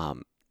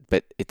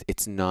 but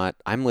it's not,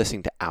 I'm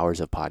listening to hours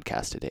of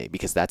podcasts a day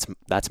because that's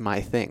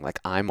my thing. Like,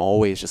 I'm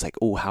always just like,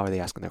 oh, how are they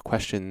asking their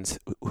questions?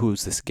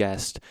 Who's this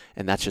guest?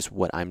 And that's just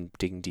what I'm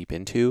digging deep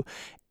into.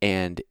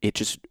 And it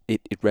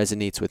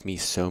resonates with me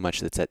so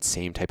much. That's that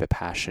same type of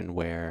passion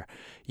where,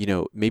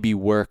 maybe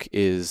work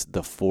is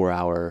the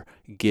 4-hour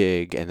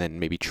gig and then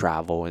maybe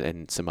travel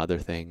and some other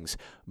things,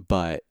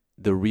 but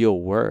the real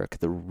work,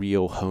 the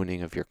real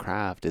honing of your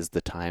craft is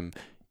the time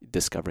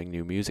discovering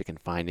new music and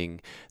finding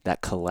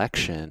that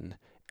collection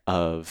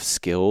of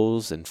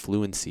skills and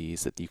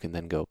fluencies that you can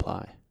then go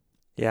apply.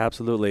 Yeah,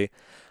 absolutely.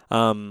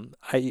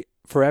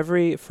 For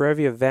every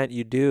event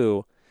you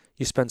do,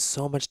 you spend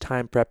so much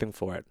time prepping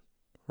for it,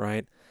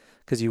 right?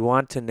 Because you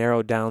want to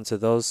narrow down to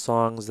those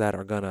songs that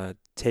are gonna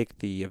take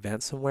the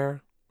event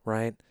somewhere,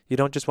 right? You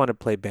don't just want to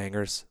play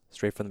bangers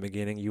straight from the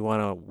beginning. You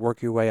want to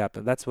work your way up,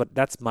 and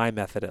that's my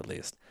method, at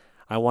least.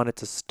 I want it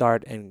to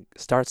start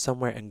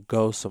somewhere and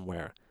go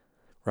somewhere,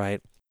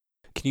 right?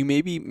 Can you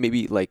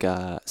maybe like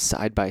a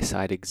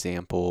side-by-side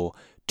example,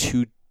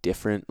 two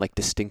different, like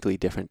distinctly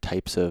different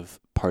types of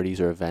parties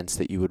or events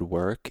that you would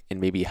work, and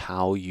maybe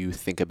how you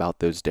think about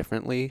those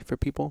differently for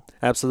people?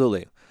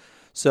 Absolutely.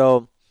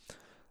 So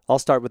I'll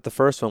start with the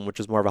first one, which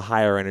was more of a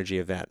higher energy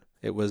event.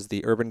 It was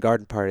the Urban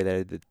Garden Party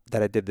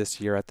that I did this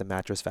year at the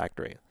Mattress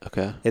Factory.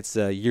 Okay. It's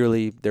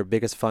their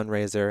biggest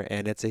fundraiser,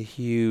 and it's a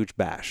huge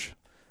bash.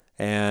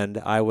 And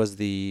I was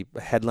the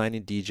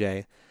headlining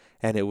DJ,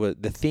 and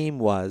the theme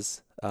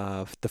was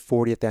the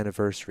 40th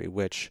anniversary,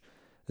 which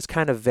is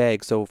kind of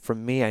vague. So for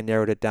me, I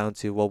narrowed it down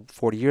to,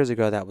 40 years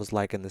ago, that was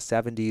like in the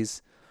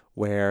 70s,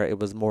 where it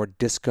was more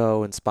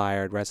disco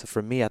inspired, right? So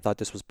for me, I thought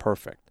this was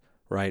perfect,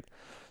 right?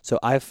 So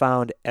I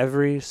found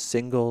every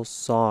single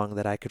song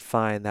that I could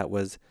find that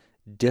was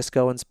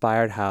disco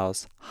inspired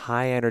house,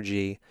 high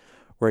energy,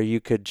 where you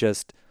could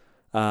just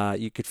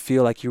you could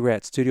feel like you were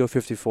at Studio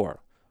 54.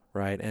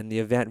 Right, and the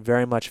event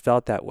very much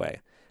felt that way,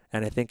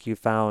 and I think you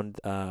found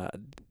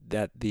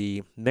that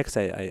the mix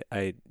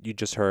you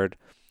just heard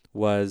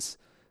was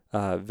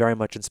very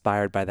much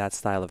inspired by that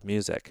style of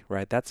music.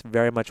 Right, that's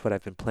very much what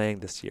I've been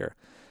playing this year.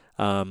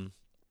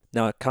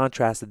 Now,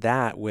 contrast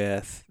that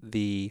with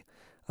the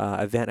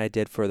event I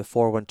did for the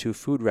 412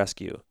 Food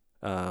Rescue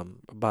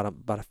about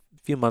a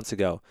few months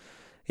ago.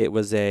 It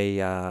was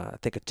I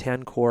think a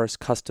 10-course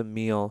custom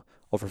meal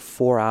over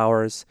 4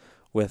 hours,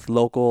 with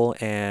local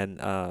and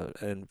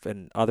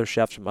other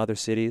chefs from other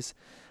cities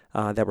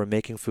that were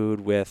making food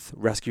with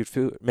rescued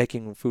food,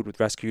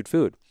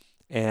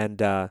 and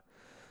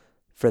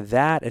for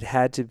that, it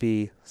had to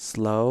be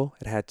slow,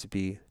 it had to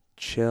be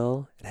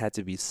chill, it had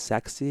to be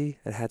sexy,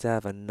 it had to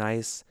have a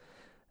nice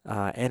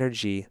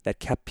energy that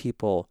kept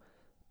people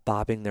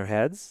bobbing their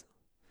heads,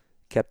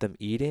 kept them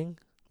eating,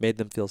 made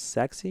them feel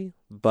sexy,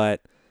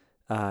 but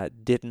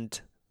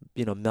didn't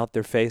melt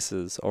their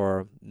faces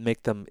or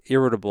make them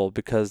irritable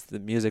because the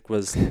music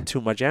was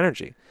too much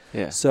energy.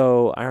 Yeah.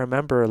 So I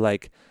remember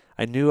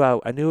I knew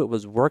it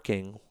was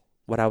working.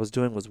 What I was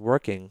doing was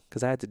working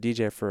because I had to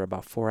DJ for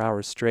about 4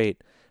 hours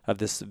straight of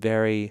this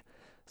very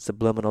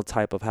subliminal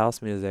type of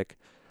house music.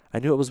 I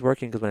knew it was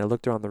working because when I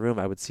looked around the room,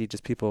 I would see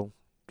just people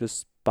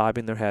just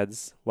bobbing their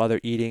heads while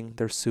they're eating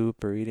their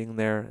soup or eating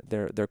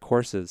their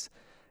courses.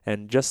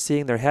 And just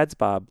seeing their heads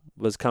bob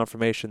was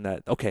confirmation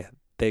that, okay,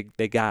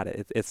 they got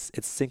it. It's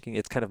sinking.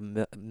 It's kind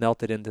of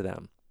melted into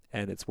them,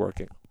 and it's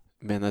working.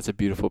 Man, that's a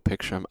beautiful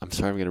picture. I'm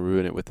sorry I'm going to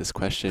ruin it with this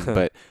question,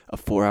 but a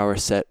 4-hour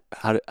set,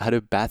 how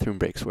do bathroom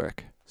breaks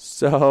work?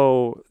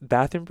 So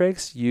bathroom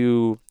breaks,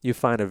 you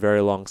find a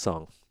very long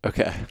song.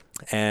 Okay.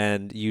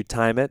 And you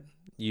time it.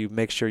 You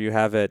make sure you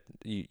have it,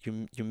 you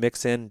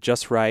mix in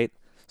just right.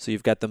 So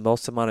you've got the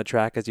most amount of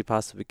track as you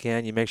possibly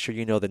can. You make sure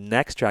you know the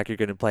next track you're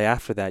going to play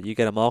after that. You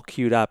get them all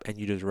queued up and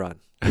you just run.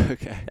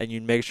 Okay. And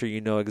you make sure you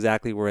know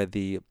exactly where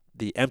the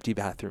empty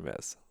bathroom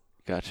is.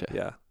 Gotcha.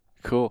 Yeah.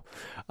 Cool.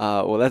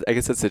 Well, I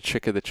guess that's a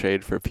trick of the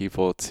trade for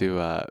people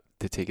to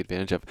take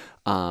advantage of.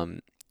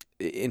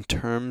 In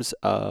terms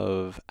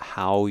of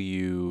how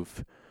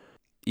you've,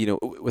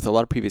 with a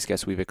lot of previous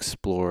guests, we've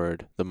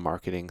explored the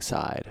marketing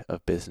side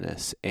of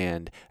business.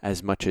 And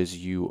as much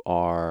as you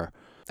are,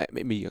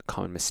 maybe a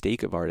common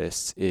mistake of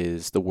artists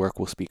is the work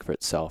will speak for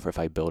itself, or if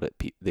I build it,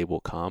 they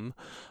will come.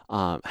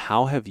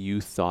 How have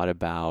you thought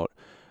about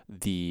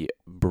the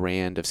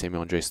brand of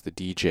Samuel Andres, the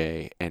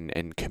DJ,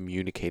 and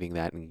communicating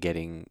that and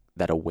getting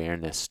that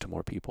awareness to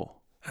more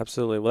people?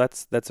 Absolutely. Well,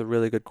 that's a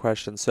really good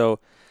question. So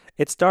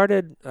it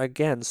started,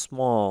 again,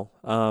 small.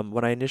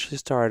 When I initially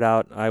started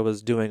out, I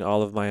was doing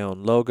all of my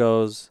own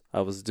logos. I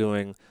was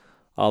doing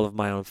all of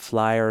my own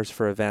flyers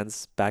for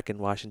events back in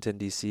Washington,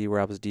 D.C., where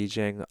I was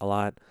DJing a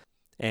lot,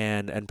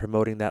 and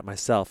promoting that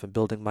myself and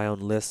building my own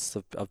lists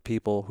of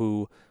people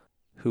who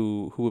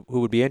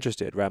would be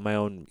interested, right? My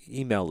own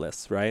email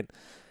lists, right?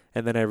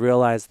 And then I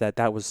realized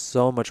that was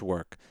so much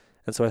work.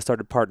 And so I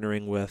started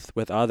partnering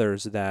with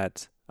others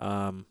that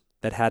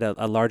had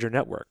a larger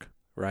network,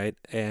 right?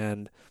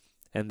 And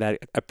that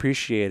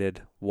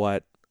appreciated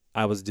what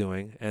I was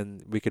doing,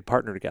 and we could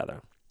partner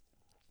together.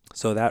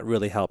 So that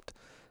really helped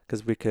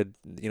because we could,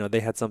 they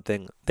had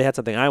something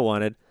I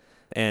wanted,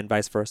 and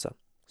vice versa.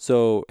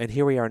 So, and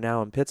here we are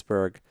now in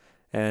Pittsburgh,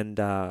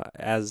 and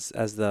as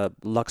the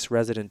Lux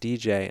resident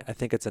DJ, I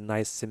think it's a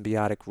nice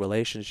symbiotic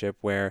relationship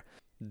where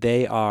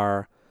they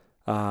are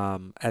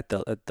at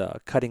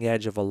the cutting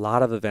edge of a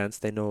lot of events.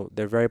 They know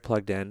they're very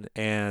plugged in,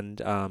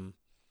 and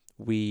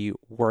we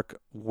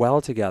work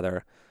well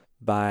together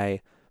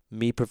by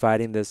me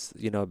providing this,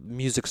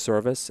 music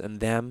service and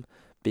them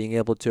being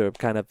able to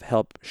kind of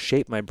help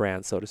shape my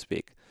brand, so to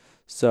speak.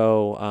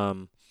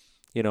 So,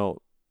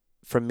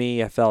 for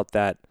me, I felt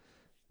that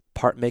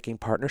making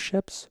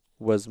partnerships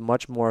was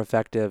much more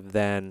effective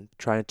than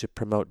trying to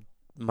promote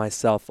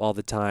myself all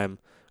the time,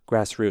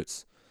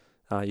 grassroots.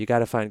 You got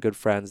to find good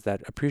friends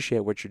that appreciate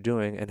what you're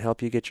doing and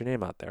help you get your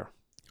name out there.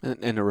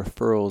 And a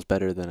referral is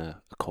better than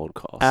a cold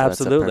call. So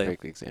Absolutely. That's a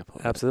perfect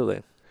example.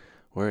 Absolutely.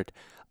 Word.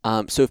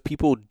 So if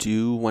people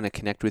do want to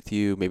connect with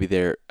you, maybe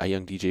they're a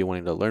young DJ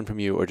wanting to learn from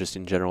you, or just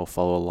in general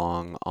follow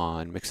along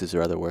on mixes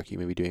or other work you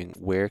may be doing,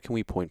 where can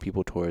we point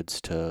people towards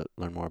to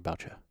learn more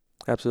about you?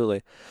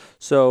 Absolutely.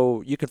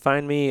 So you can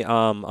find me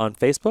on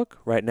Facebook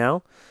right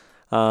now,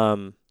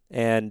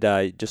 and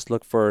just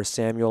look for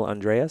Samuel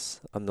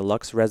Andreas. I'm the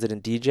Lux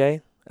resident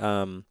DJ.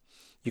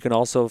 You can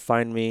also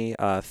find me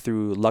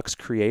through Lux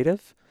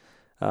Creative.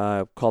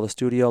 Call the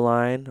studio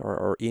line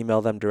or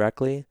email them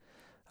directly.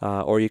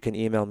 Or you can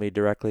email me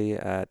directly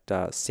at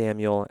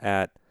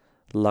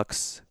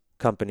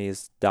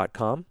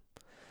samuel@luxcompanies.com,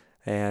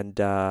 and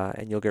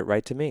you'll get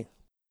right to me.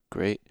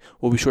 Great.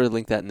 We'll be sure to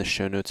link that in the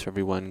show notes for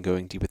everyone.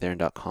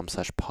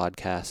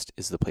 GoingDeepWithAaron.com/podcast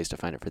is the place to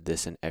find it for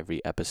this and every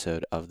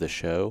episode of the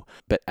show.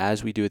 But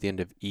as we do at the end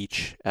of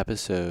each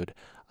episode,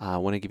 I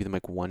want to give you the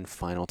mic one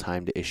final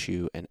time to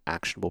issue an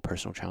actionable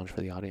personal challenge for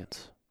the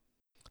audience.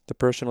 The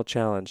personal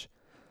challenge.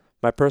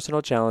 My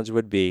personal challenge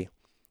would be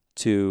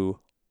to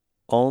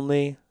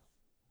only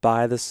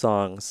buy the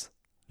songs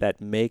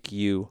that make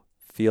you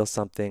feel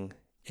something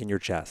in your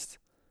chest.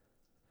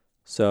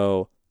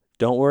 So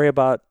don't worry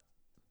about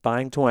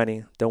buying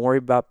 20. Don't worry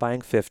about buying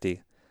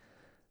 50.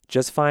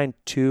 Just find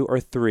 2 or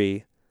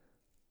 3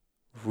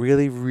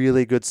 really,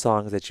 really good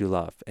songs that you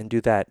love, and do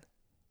that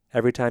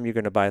every time you're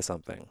going to buy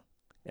something.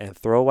 And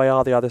throw away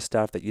all the other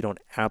stuff that you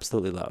don't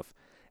absolutely love.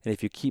 And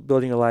if you keep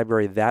building your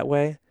library that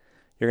way,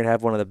 you're going to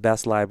have one of the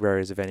best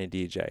libraries of any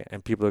DJ.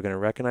 And people are going to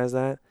recognize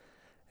that,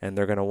 and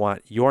they're going to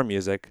want your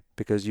music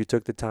because you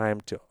took the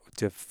time to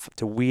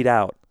weed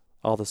out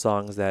all the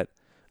songs that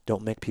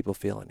don't make people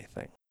feel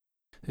anything.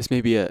 This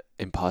may be an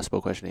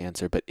impossible question to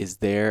answer, but is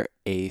there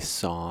a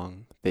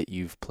song that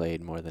you've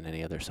played more than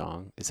any other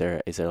song? Is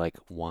there like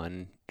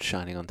one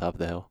shining on top of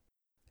the hill?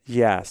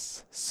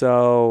 Yes.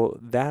 So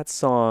that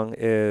song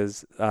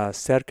is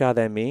Cerca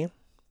de Mi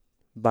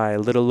by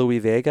Little Louis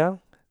Vega.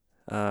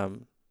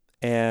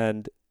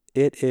 And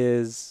it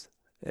is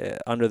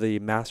under the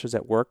Masters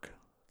at Work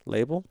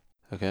label.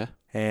 Okay.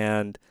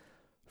 And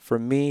for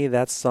me,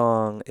 that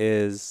song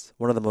is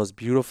one of the most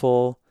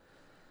beautiful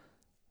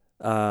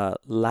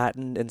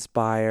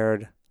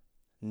Latin-inspired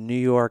New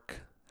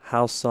York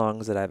house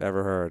songs that I've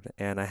ever heard.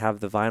 And I have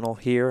the vinyl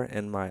here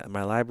in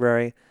my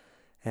library,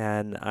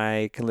 and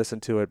I can listen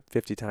to it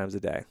 50 times a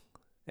day.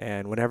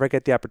 And whenever I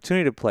get the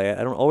opportunity to play it,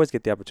 I don't always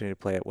get the opportunity to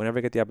play it. Whenever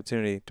I get the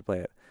opportunity to play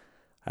it,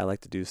 I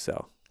like to do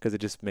so because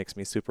it just makes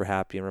me super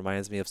happy and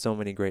reminds me of so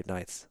many great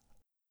nights.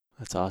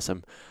 That's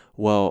awesome.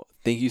 Well,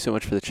 thank you so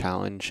much for the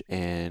challenge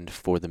and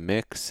for the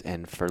mix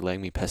and for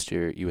letting me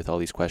pester you with all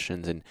these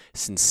questions. And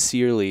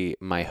sincerely,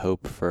 my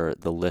hope for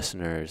the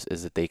listeners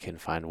is that they can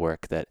find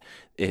work that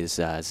is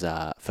as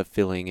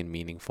fulfilling and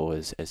meaningful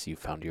as you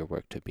found your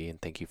work to be.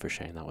 And thank you for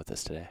sharing that with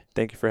us today.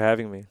 Thank you for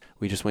having me.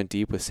 We just went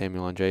deep with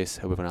Samuel Andres.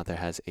 Hope everyone out there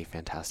has a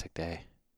fantastic day.